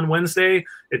shops on Wednesday.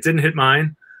 It didn't hit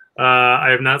mine.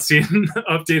 I have not seen an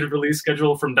updated release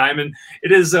schedule from Diamond.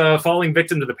 It is falling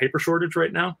victim to the paper shortage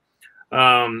right now.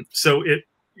 So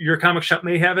your comic shop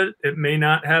may have it. It may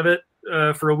not have it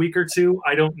for a week or two.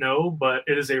 I don't know, but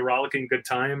it is a rollicking good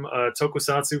time.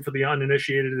 Tokusatsu, for the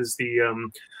uninitiated, is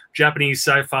the Japanese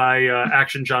sci-fi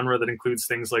action genre that includes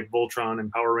things like Voltron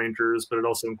and Power Rangers, but it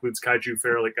also includes kaiju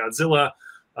fare like Godzilla.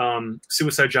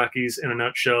 Suicide Jockeys, in a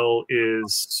nutshell,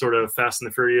 is sort of Fast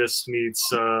and the Furious meets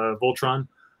Voltron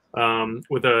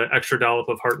with an extra dollop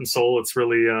of heart and soul. It's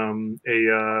really an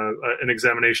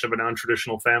examination of a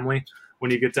non-traditional family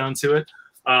when you get down to it.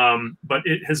 But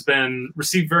it has been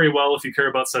received very well if you care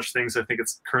about such things. I think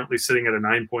it's currently sitting at a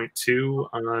 9.2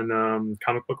 on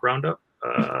Comic Book Roundup.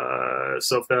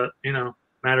 So if that,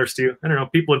 matters to you, I don't know,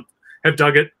 people have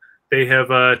dug it. They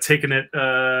have taken it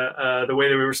the way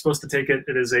that we were supposed to take it.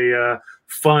 It is a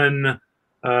fun,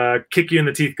 kick you in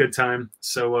the teeth good time.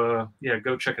 So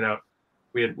go check it out.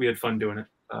 We had fun doing it.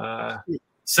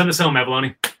 Send us home,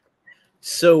 Avalone.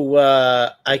 So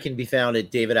I can be found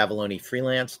at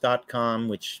davidavallonefreelance.com,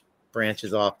 which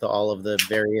branches off to all of the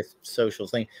various social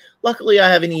things. Luckily, I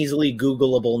have an easily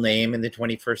Googleable name in the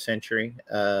 21st century.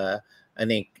 I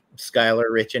think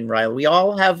Skylar, Rich, and Riley, we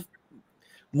all have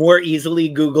more easily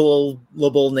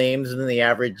Googleable names than the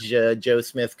average Joe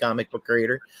Smith comic book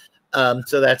creator.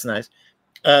 So that's nice.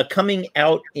 Coming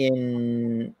out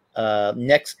in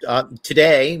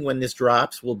today, when this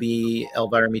drops, will be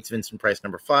Elvira Meets Vincent Price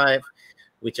number 5,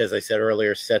 which, as I said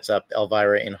earlier, sets up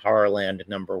Elvira in Horrorland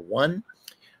number 1.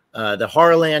 The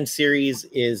Horrorland series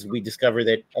is, we discover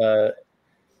that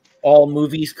all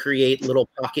movies create little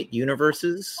pocket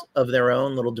universes of their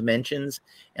own, little dimensions,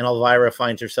 and Elvira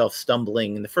finds herself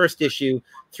stumbling in the first issue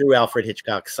through Alfred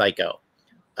Hitchcock's Psycho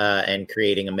and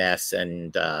creating a mess.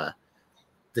 And the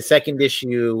second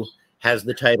issue has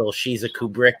the title She's a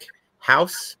Kubrick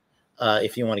House,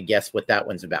 if you want to guess what that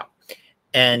one's about.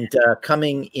 And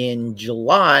coming in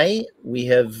July, we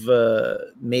have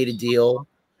made a deal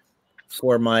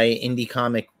for my indie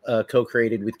comic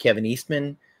co-created with Kevin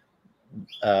Eastman.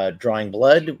 Drawing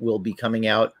Blood will be coming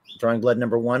out. Drawing Blood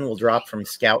number 1 will drop from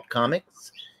Scout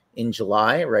Comics in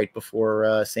July, right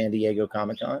before San Diego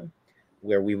Comic-Con,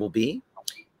 where we will be.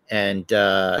 And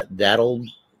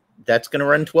that's going to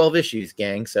run 12 issues,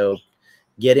 gang. So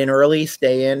get in early,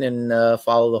 stay in, and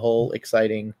follow the whole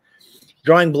exciting.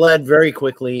 Drawing Blood, very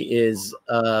quickly, is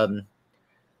a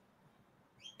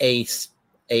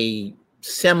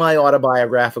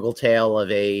semi-autobiographical tale of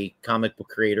a comic book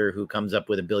creator who comes up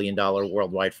with $1 billion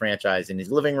worldwide franchise in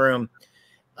his living room,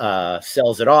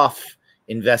 sells it off,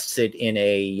 invests it in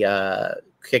a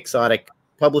quixotic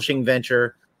publishing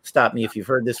venture. Stop me if you've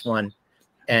heard this one.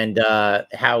 And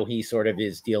how he sort of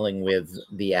is dealing with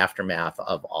the aftermath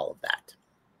of all of that.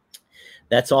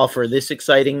 That's all for this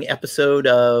exciting episode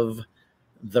of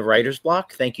The Writer's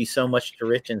Block. Thank you so much to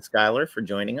Rich and Skylar for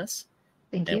joining us.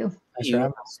 Thank you. Thanks for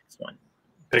having us. One.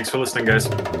 Thanks for listening, guys.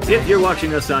 If you're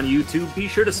watching us on YouTube, be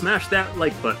sure to smash that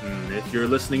like button. If you're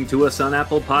listening to us on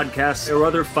Apple Podcasts or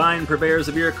other fine purveyors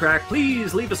of ear crack,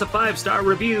 please leave us a 5-star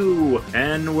review.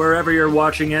 And wherever you're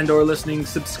watching and or listening,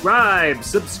 subscribe.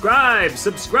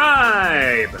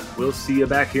 We'll see you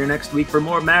back here next week for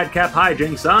more Madcap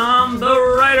hijinks on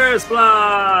the Writer's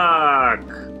Block.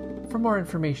 For more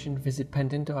information, visit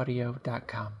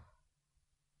pendantaudio.com.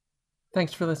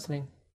 Thanks for listening.